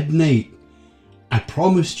midnight. I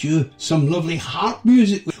promised you some lovely harp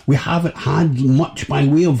music. We haven't had much by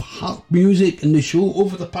way of harp music in the show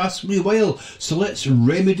over the past wee while, so let's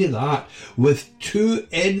remedy that with two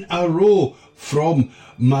in a row from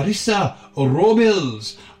Marisa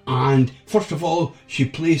Rommels. And first of all, she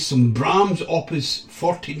plays some Brahms Opus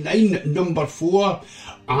 49 number 4,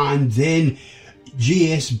 and then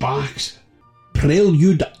J.S. Bach's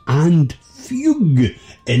Prelude and Fugue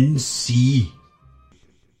in C.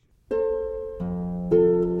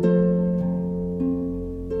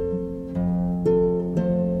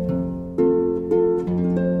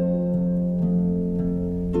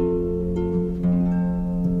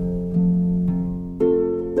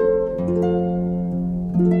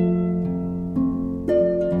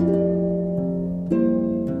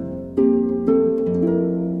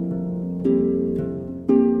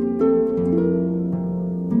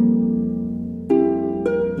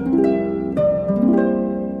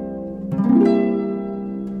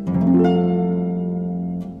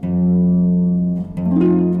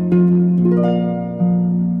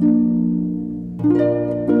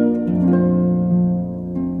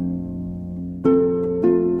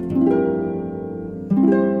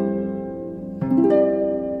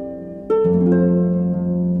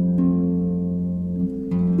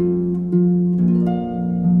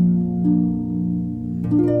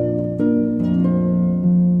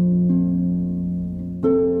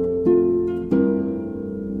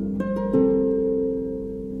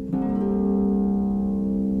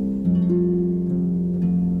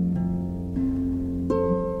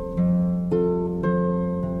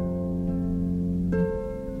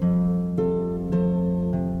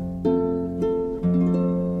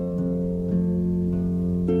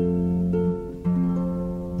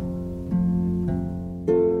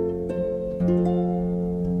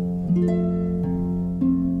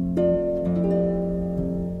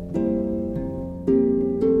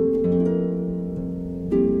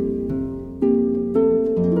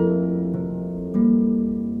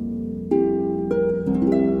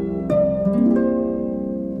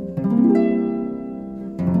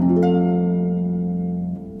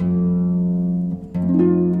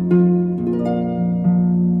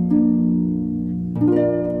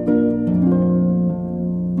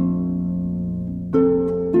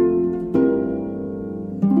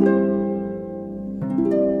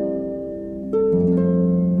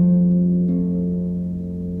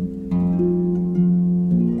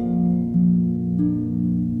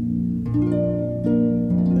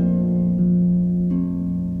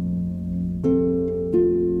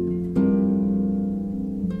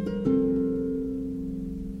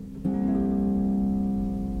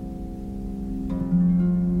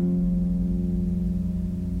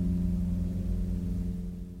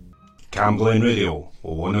 CamGlen Radio,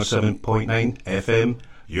 107.9 FM,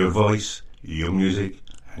 your voice, your music,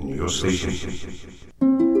 and your station.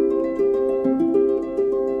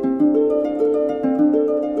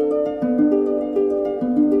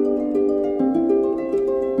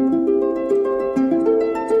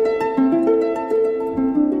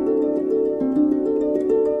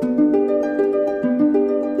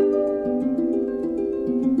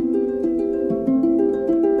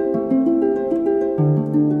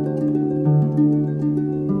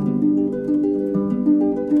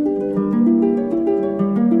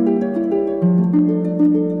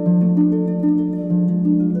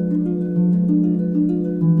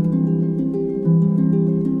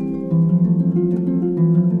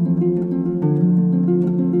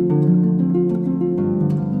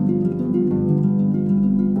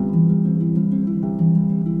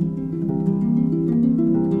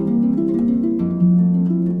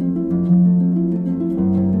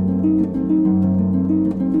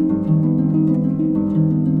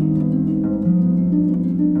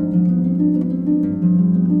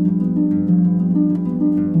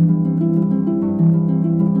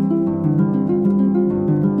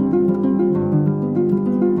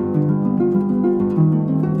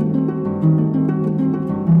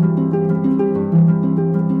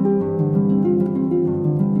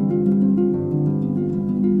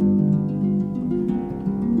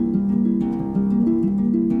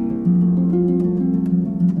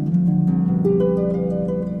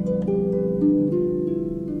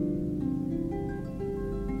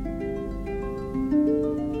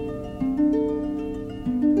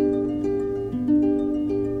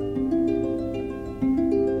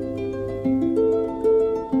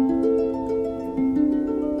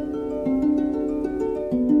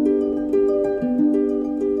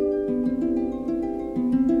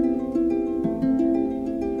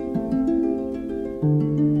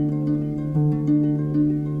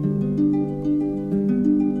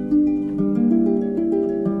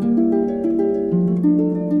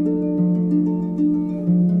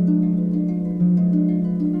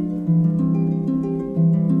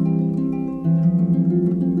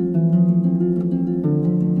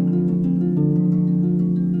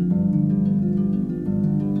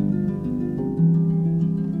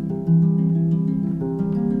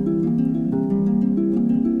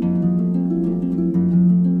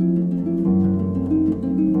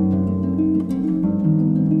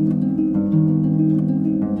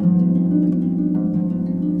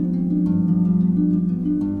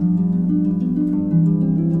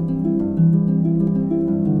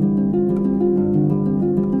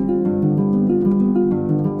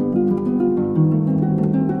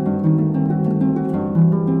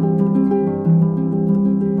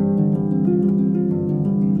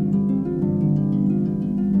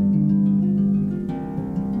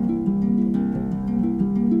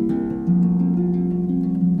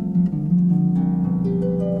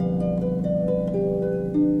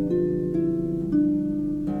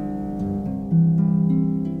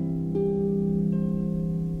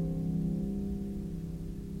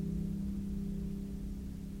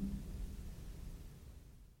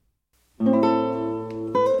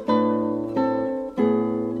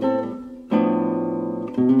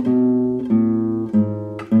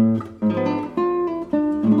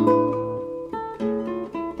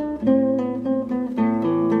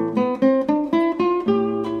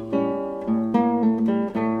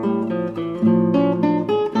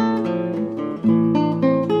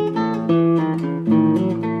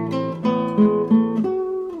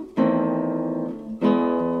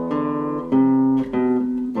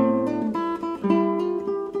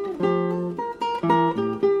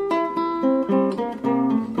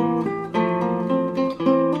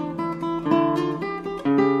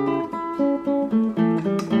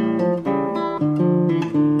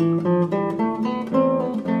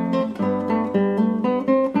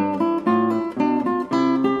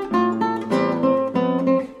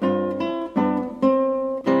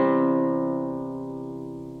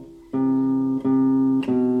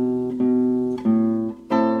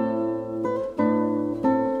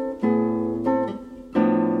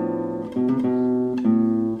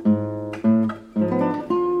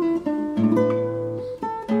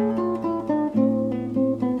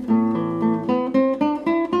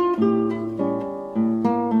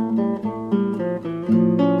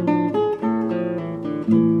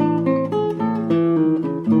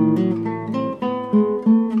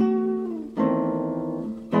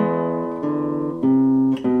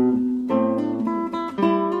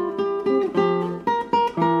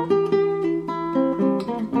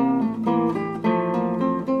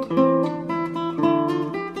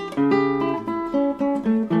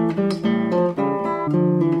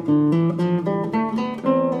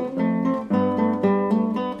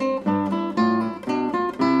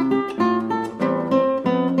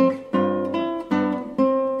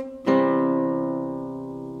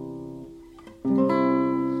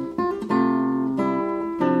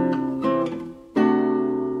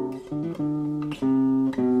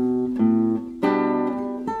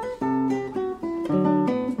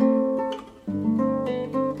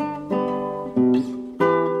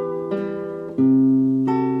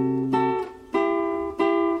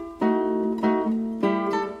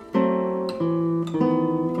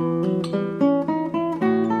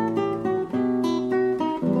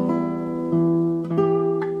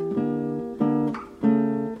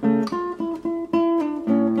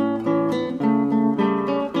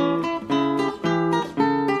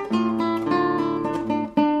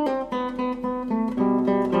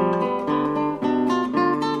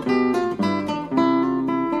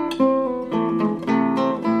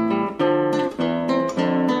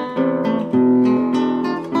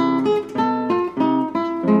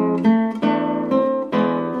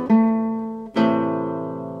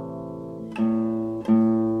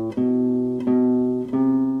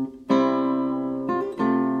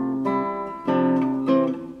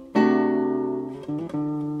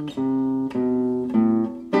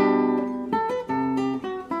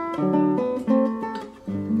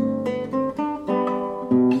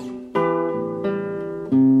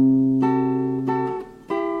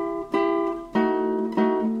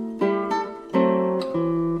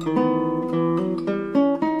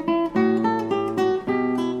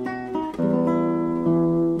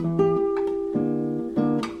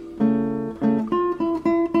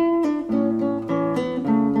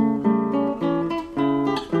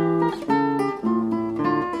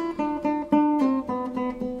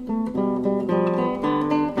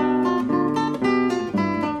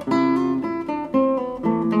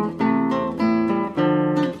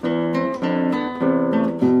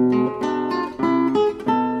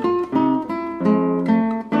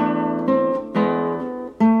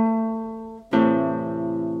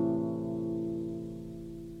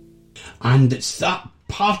 And it's that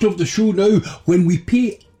part of the show now when we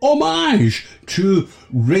pay homage to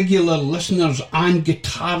regular listeners and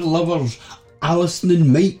guitar lovers, Alison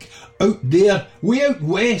and Mike, out there, way out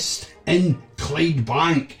west in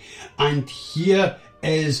Clydebank. And here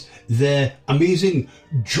is the amazing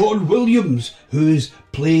John Williams, who's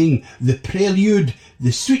playing the prelude,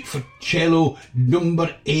 the Suite for Cello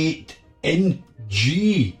number 8 in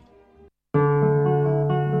G.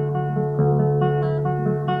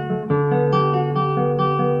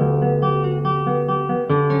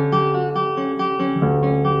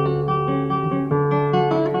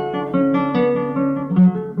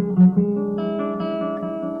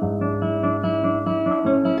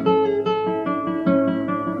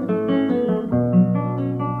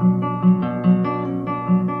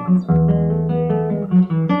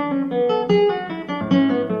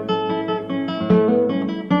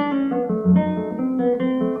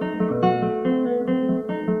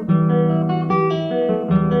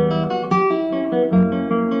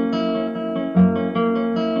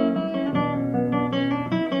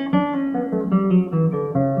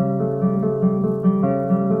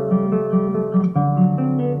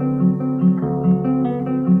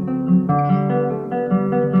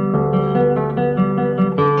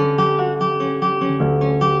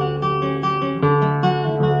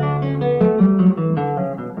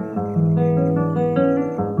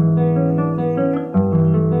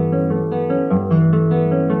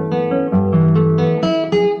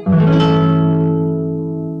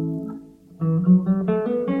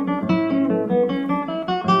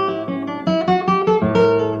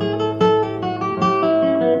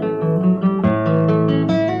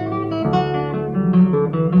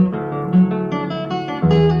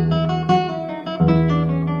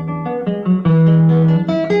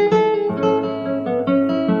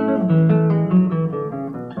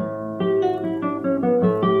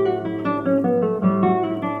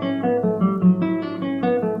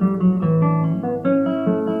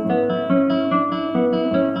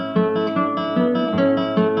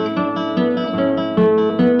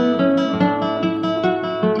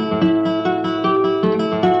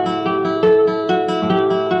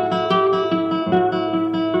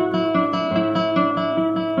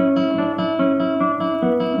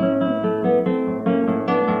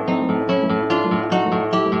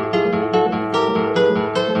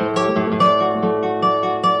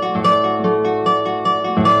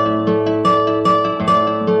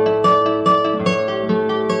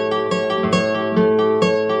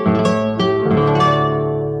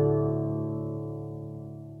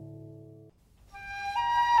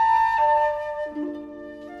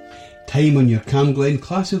 Time on your CamGlen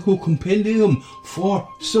Classical Compendium for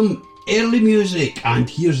some early music, and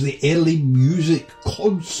here's the early music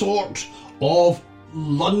consort of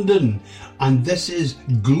London, and this is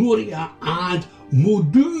Gloria ad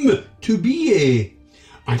Modum Tubiae.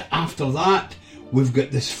 And after that we've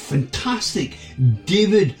got this fantastic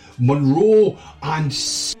David Monroe and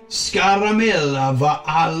Scaramella va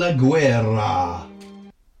alla guerra.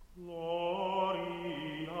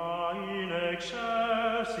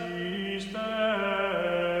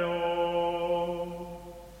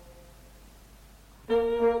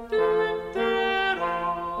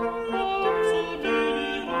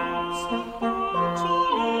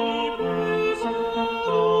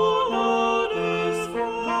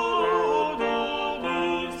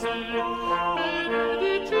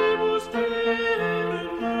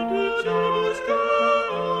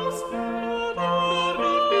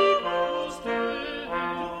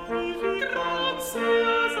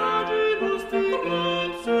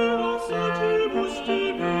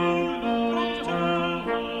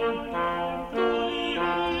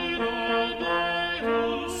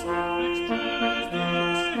 Extreme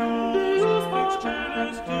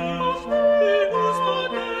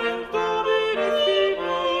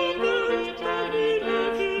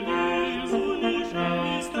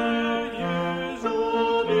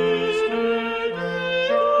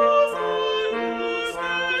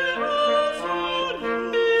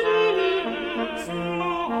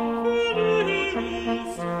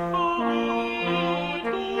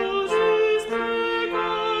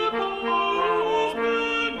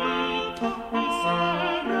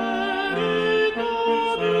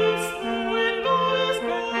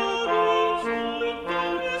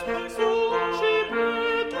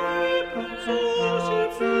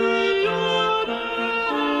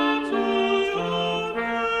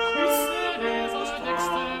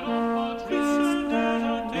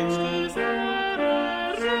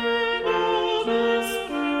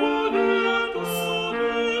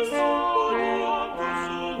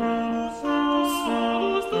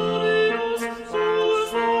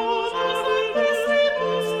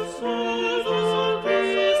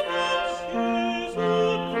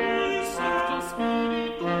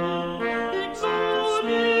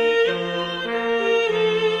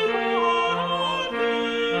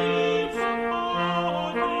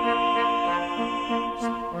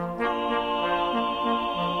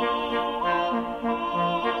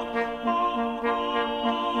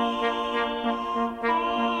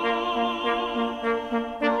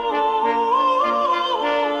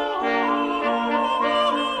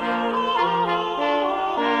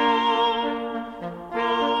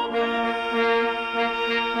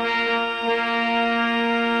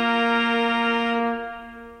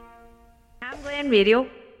Radio,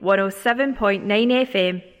 107.9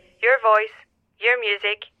 FM. Your voice, your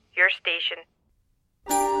music, your station.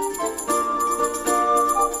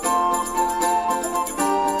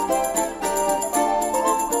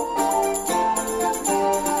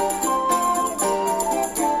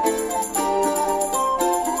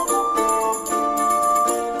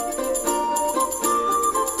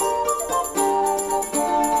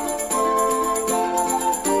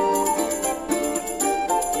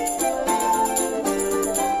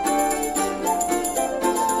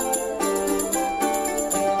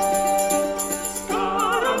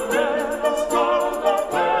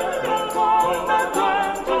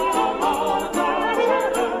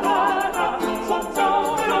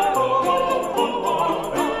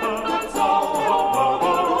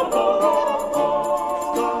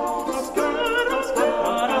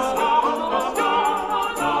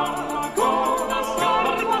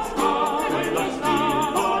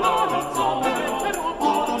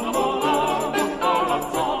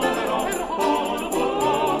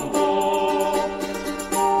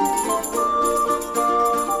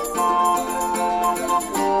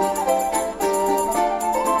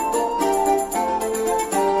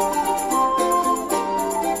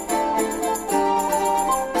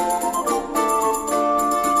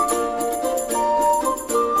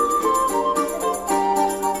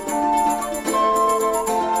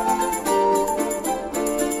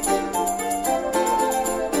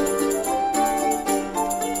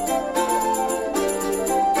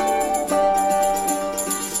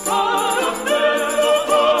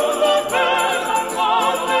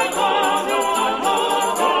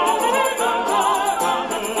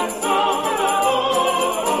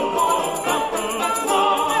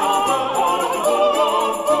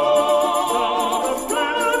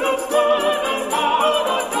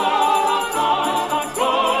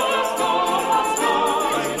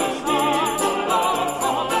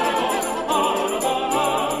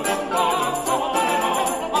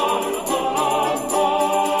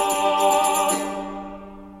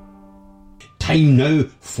 Time now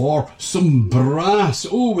for some brass.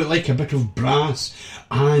 Oh, we like a bit of brass.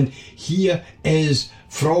 And here is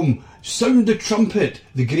from Sound the Trumpet,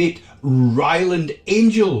 the great Ryland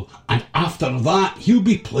Angel. And after that, he'll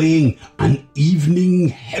be playing an evening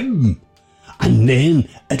hymn. And then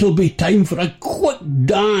it'll be time for a quick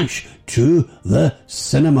dash to the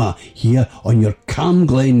cinema here on your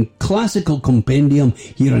CamGlen Classical Compendium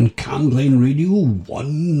here on CamGlen Radio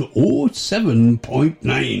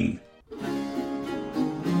 107.9.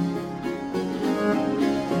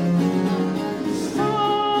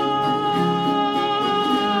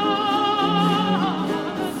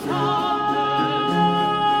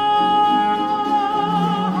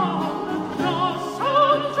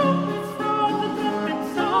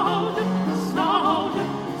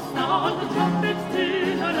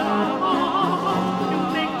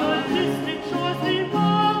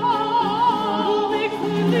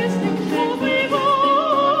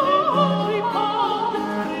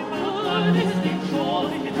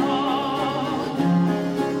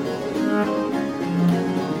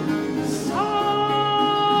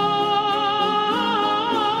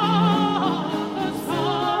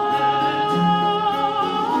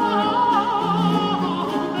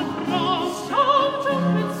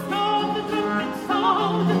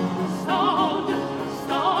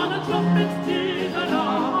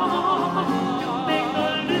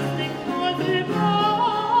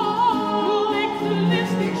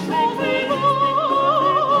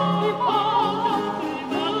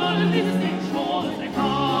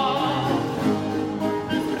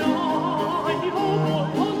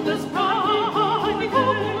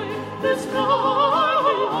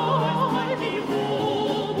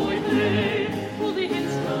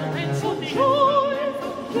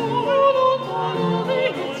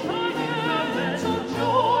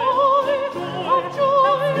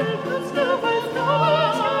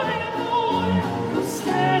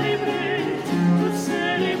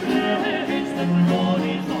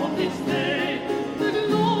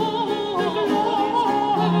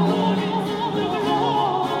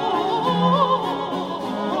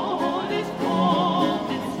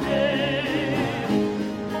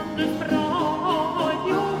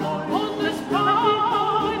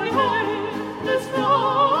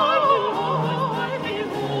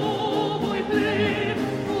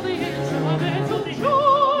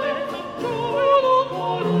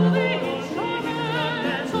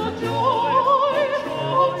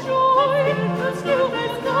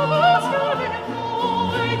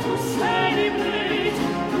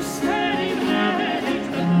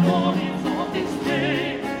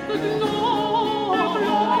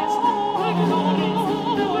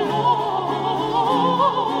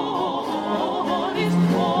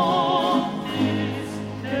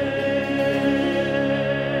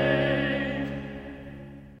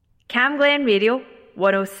 CamGlen Radio,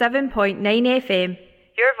 107.9 FM.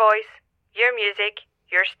 Your voice, your music,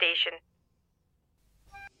 your station.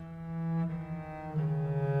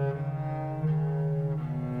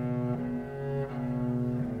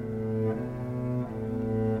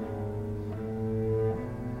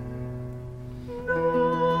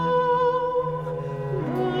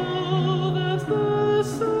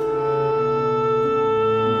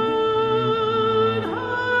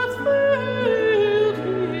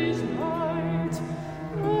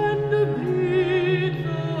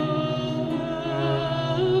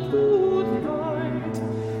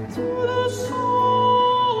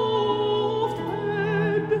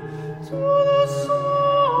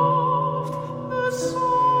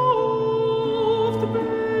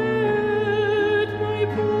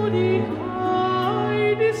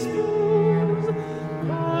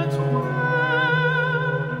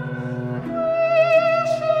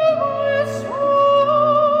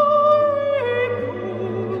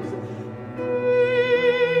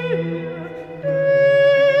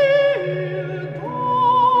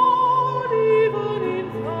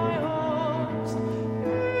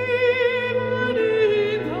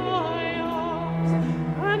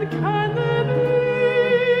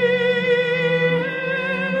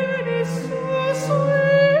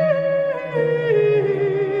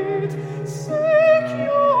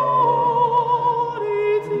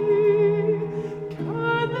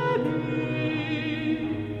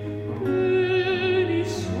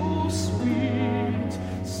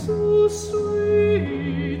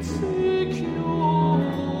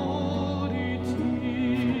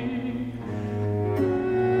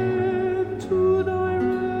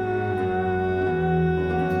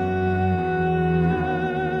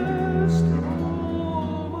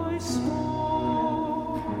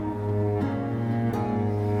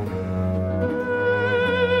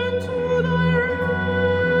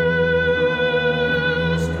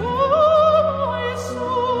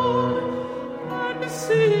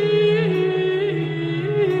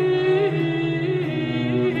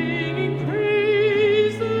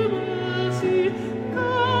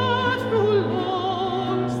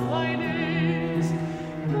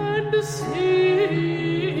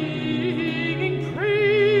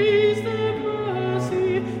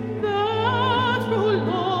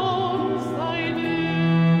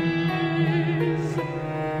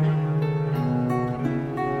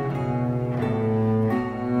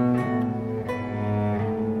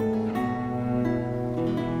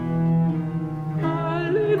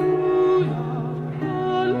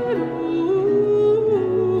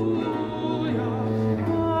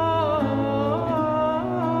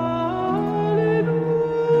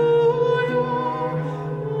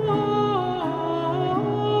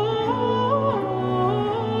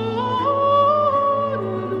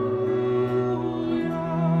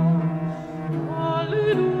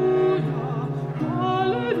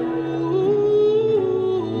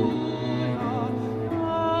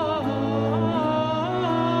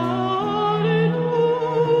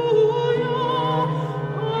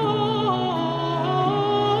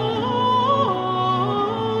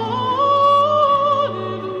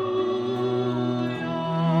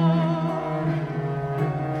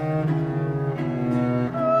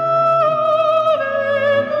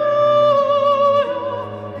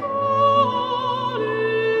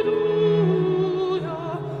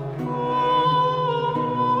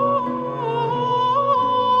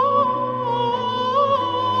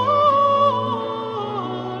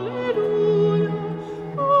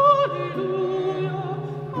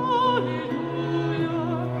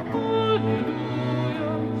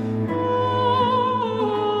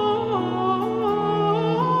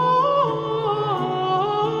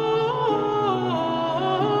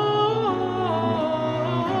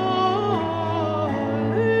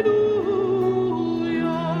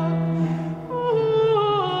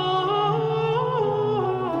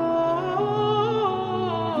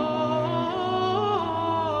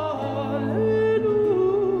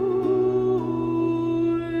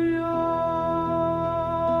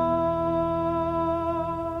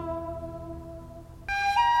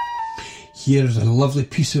 Here's a lovely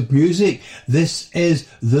piece of music. This is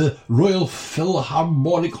the Royal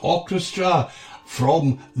Philharmonic Orchestra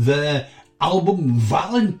from the album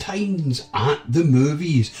Valentine's at the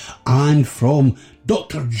Movies, and from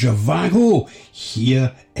Dr. Zhivago,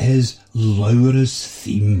 here is Laura's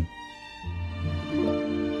theme.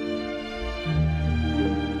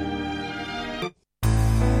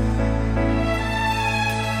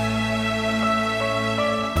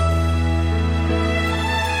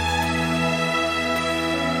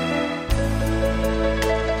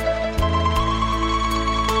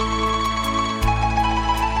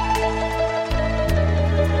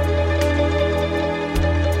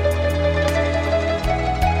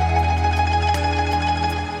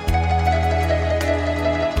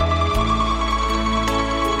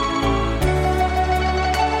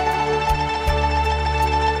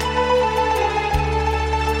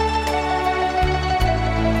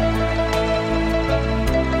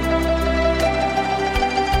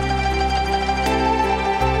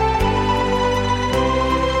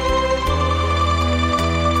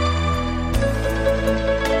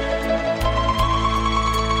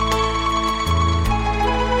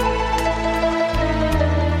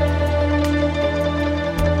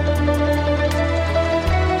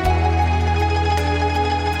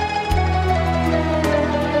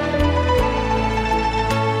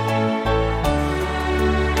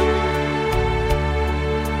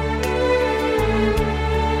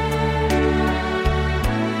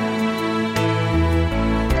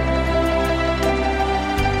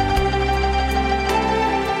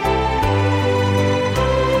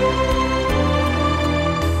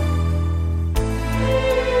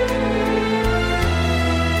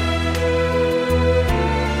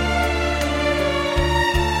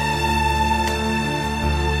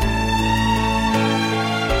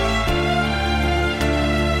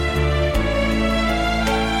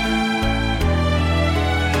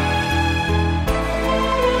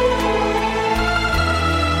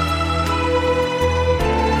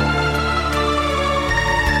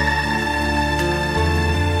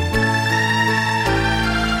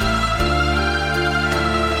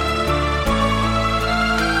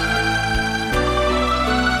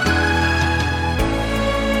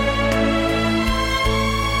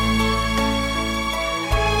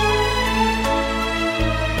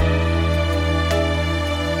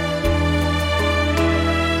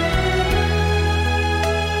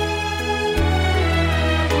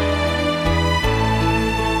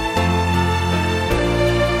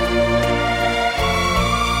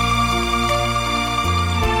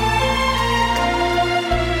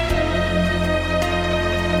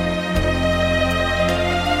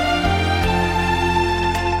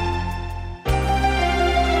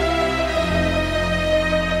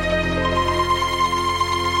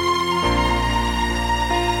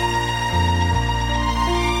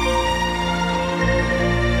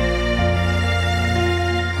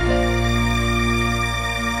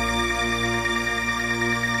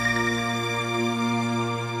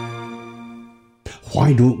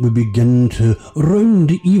 why don't we begin to round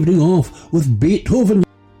the evening off with Beethoven?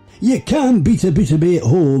 You can beat a bit of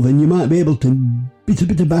Beethoven, you might be able to beat a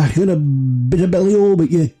bit of Bach and a bit of Billy O,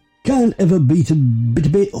 but you can't ever beat a bit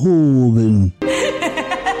of Beethoven.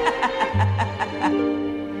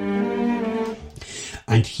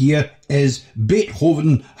 And here is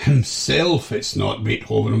Beethoven himself. It's not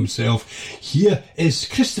Beethoven himself. Here is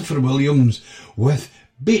Christopher Williams with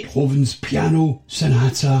Beethoven's Piano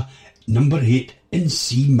Sonata number 8 in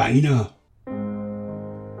C minor.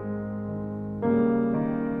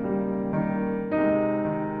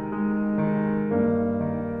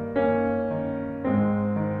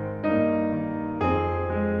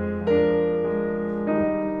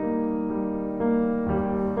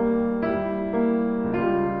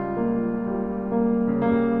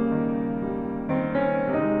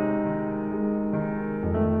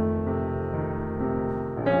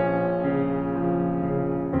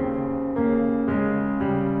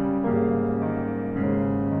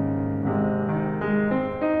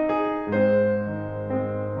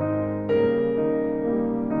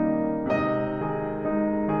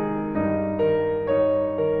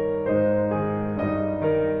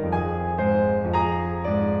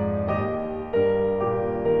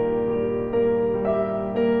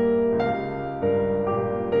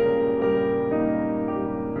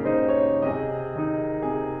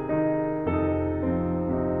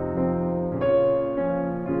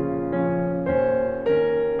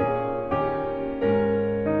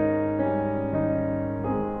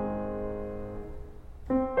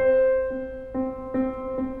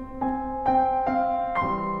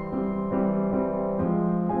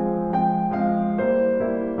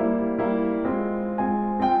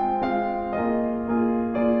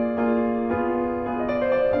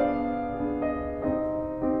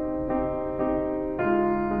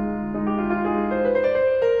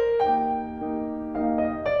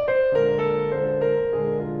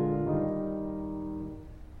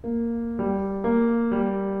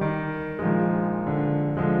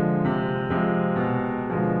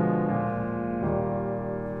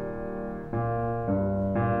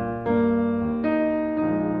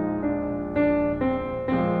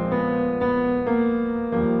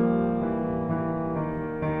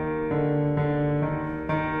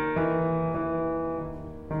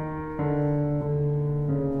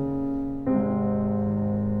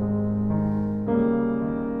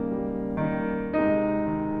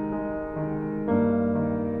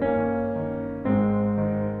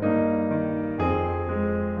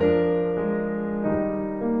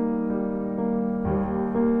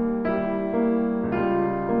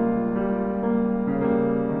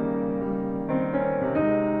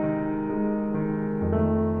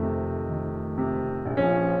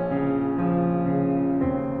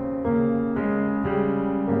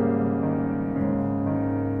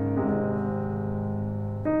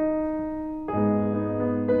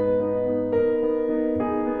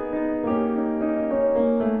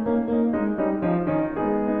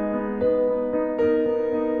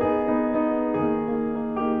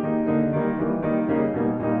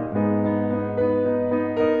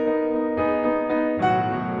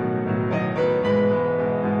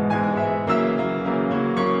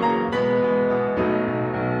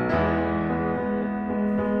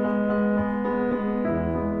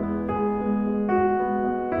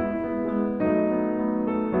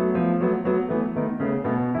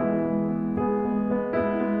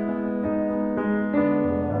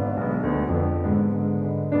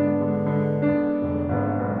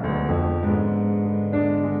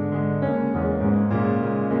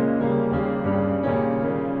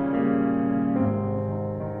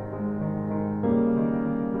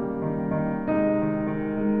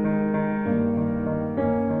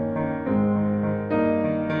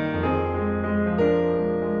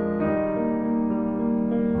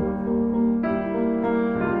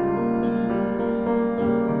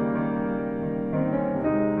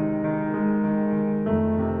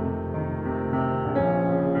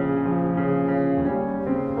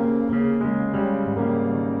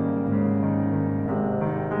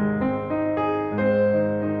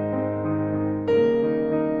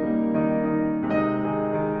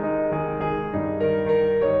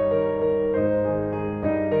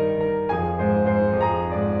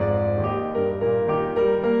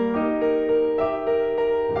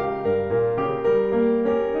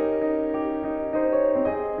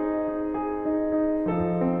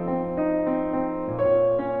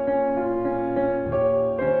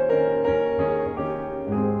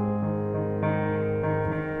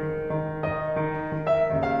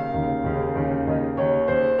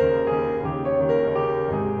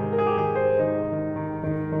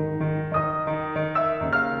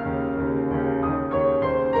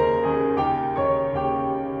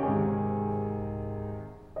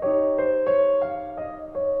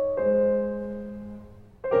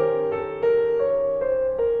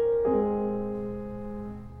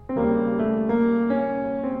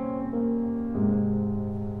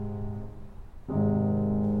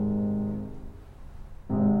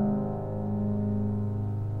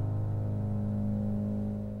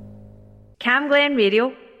 CamGlen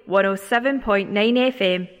Radio, 107.9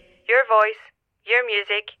 FM. Your voice, your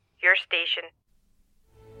music, your station.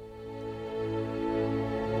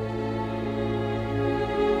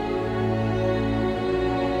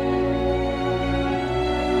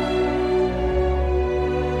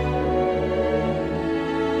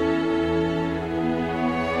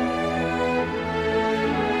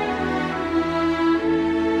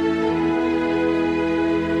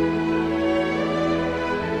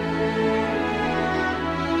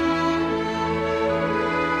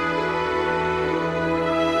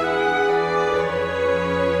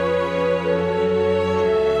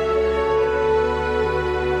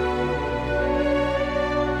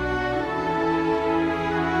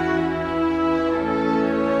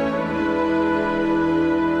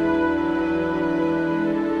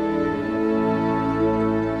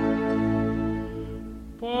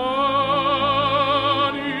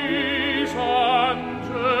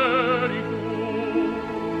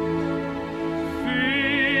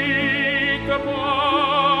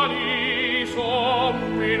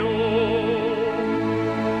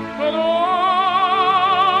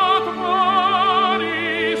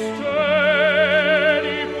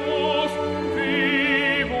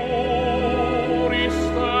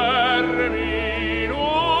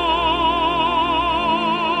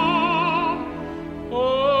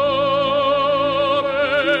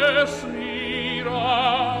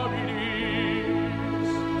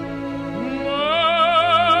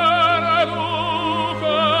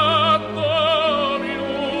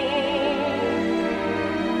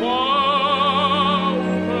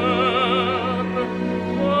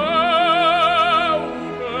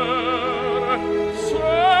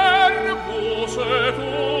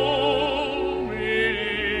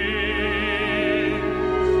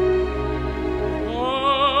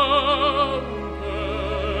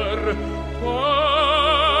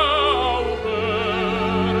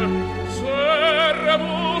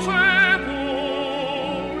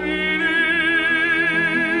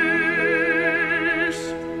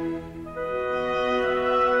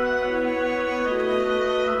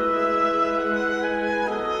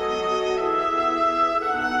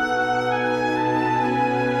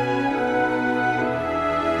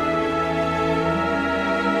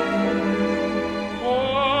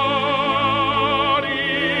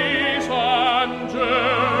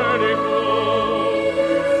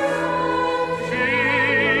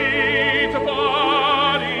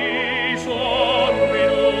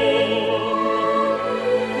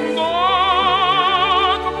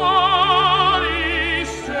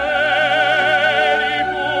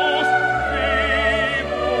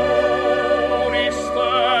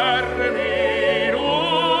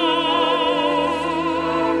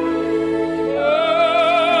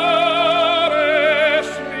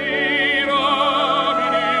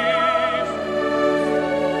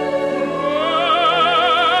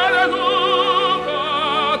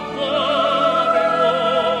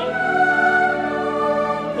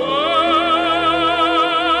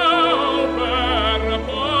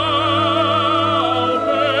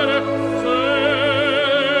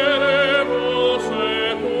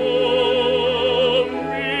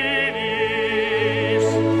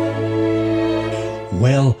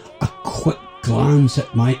 Well, a quick glance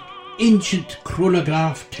at my ancient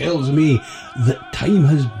chronograph tells me that time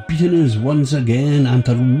has beaten us once again, and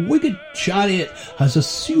her wicked chariot has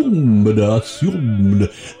assumed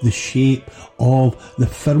the shape of the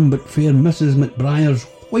firm but fair Mrs. McBriar's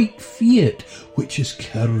white Fiat, which is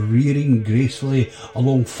careering gracefully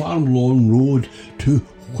along Farm Road to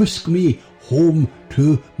whisk me home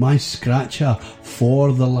to my scratcher.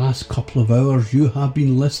 For the last couple of hours you have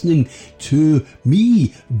been listening to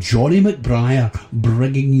me, Johnny McBriar,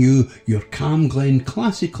 bringing you your CamGlen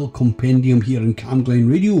Classical Compendium here in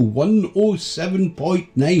CamGlen Radio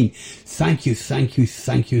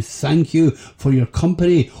 107.9. Thank you for your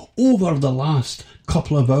company over the last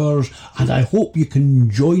couple of hours, and I hope you can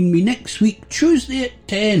join me next week, Tuesday at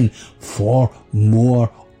 10, for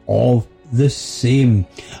more of the same.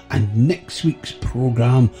 And next week's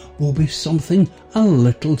programme will be something a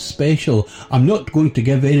little special. I'm not going to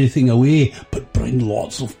give anything away, but bring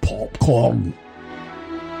lots of popcorn.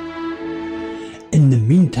 In the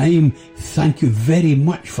meantime, thank you very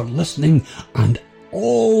much for listening, and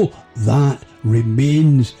all that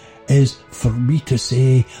remains is for me to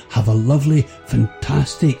say, have a lovely,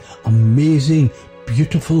 fantastic, amazing,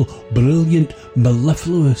 beautiful, brilliant,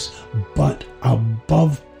 mellifluous, but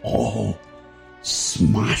above all,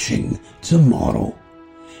 smashing tomorrow.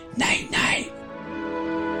 Night night.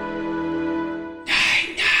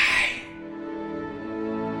 Night night.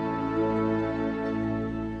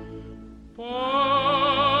 Pani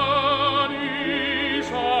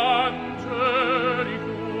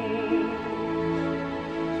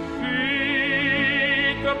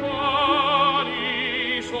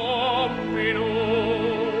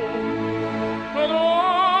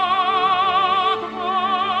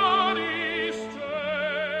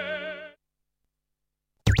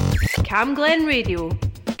CamGlen Radio.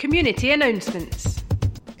 Community announcements.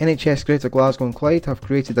 NHS Greater Glasgow and Clyde have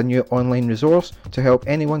created a new online resource to help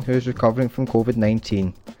anyone who is recovering from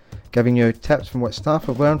COVID-19, giving you tips from what staff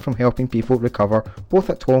have learned from helping people recover both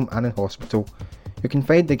at home and in hospital. You can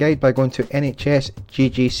find the guide by going to nhsggc.org.uk.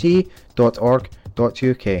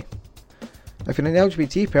 If you're an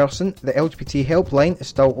LGBT person, the LGBT helpline is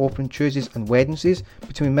still open Tuesdays and Wednesdays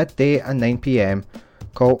between midday and 9 p.m.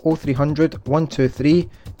 Call 0300 123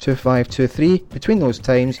 2523 between those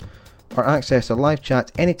times, or access a live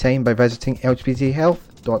chat anytime by visiting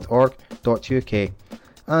lgbthealth.org.uk.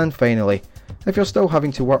 And finally, if you're still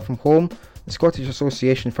having to work from home, the Scottish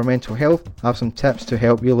Association for Mental Health have some tips to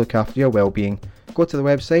help you look after your well-being. Go to the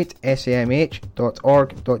website samh.org.uk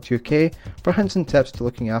for hints and tips to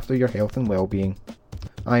looking after your health and well-being.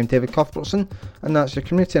 I'm David Cuthbertson, and that's your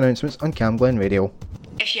community announcements on CamGlen Radio.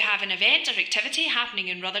 If you have an event or activity happening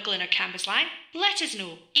in Rutherglen or Cambuslang, let us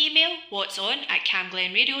know. Email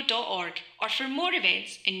what'son@camglenradio.org, or for more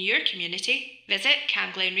events in your community, visit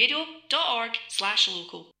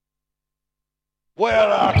camglenradio.org/local.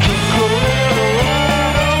 Well, I could go